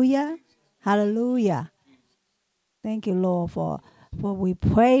 Hallelujah. Hallelujah. Thank you, Lord, for we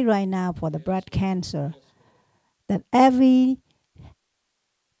pray right now for the breast cancer, that every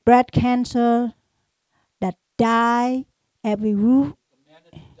breast cancer that die, every root,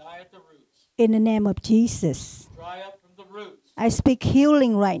 in the name of Jesus. Dry up from the roots. I speak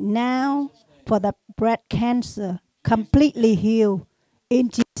healing right now for the breast cancer, completely healed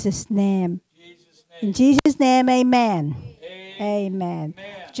in Jesus' name. In Jesus' name, amen. Amen.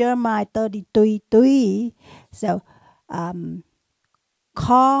 Jeremiah 33:3. So,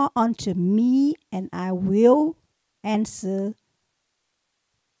 call unto me, and I will answer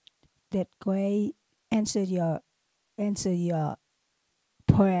that great, answer your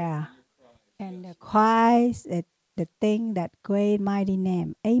prayer, and the cries, the thing, that great mighty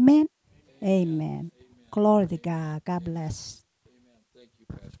name. Amen. Amen. Glory to God. God bless. Amen. Thank you,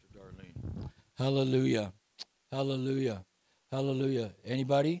 Pastor Darlene. Hallelujah. Hallelujah. Hallelujah.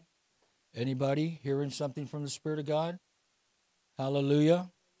 Anybody hearing something from the Spirit of God?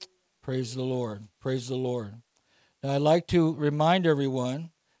 Hallelujah. Praise the Lord. Praise the Lord. Now, I'd like to remind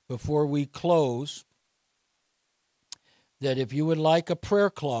everyone before we close that if you would like a prayer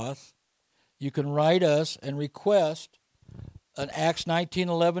cloth, you can write us and request an Acts 19,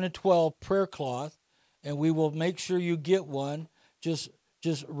 11, and 12 prayer cloth, and we will make sure you get one. Just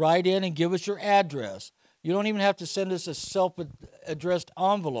write in and give us your address. You don't even have to send us a self-addressed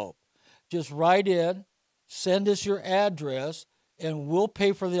envelope. Just write in, send us your address, and we'll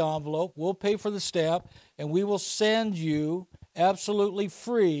pay for the envelope, we'll pay for the stamp, and we will send you absolutely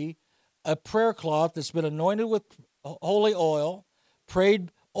free a prayer cloth that's been anointed with holy oil,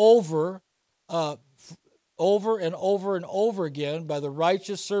 prayed over and over and over again by the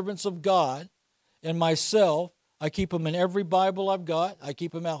righteous servants of God and myself. I keep them in every Bible I've got. I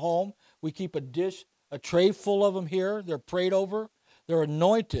keep them at home. We keep a tray full of them here. They're prayed over. They're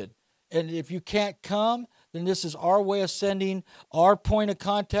anointed. And if you can't come, then this is our way of sending our point of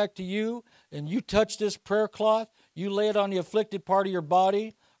contact to you. And you touch this prayer cloth, you lay it on the afflicted part of your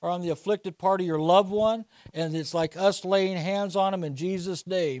body or on the afflicted part of your loved one, and it's like us laying hands on them in Jesus'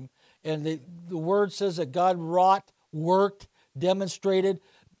 name. And the word says that God wrought, worked, demonstrated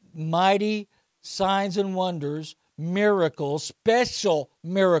mighty signs and wonders, miracles, special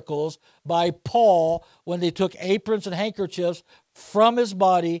miracles by Paul when they took aprons and handkerchiefs from his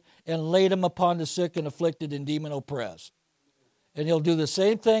body and laid them upon the sick and afflicted and demon oppressed. And he'll do the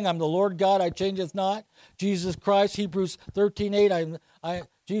same thing. I'm the Lord God, I changeth not. Jesus Christ, Hebrews 13:8,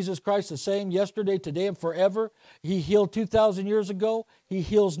 Jesus Christ the same yesterday, today, and forever. He healed 2,000 years ago. He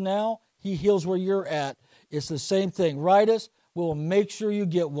heals now. He heals where you're at. It's the same thing. Write us. We'll make sure you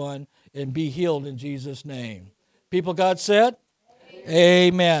get one and be healed in Jesus' name. People God said?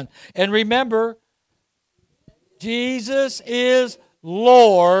 Amen. And remember, Jesus is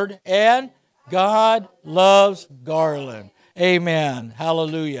Lord and God loves Garland. Amen.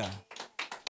 Hallelujah.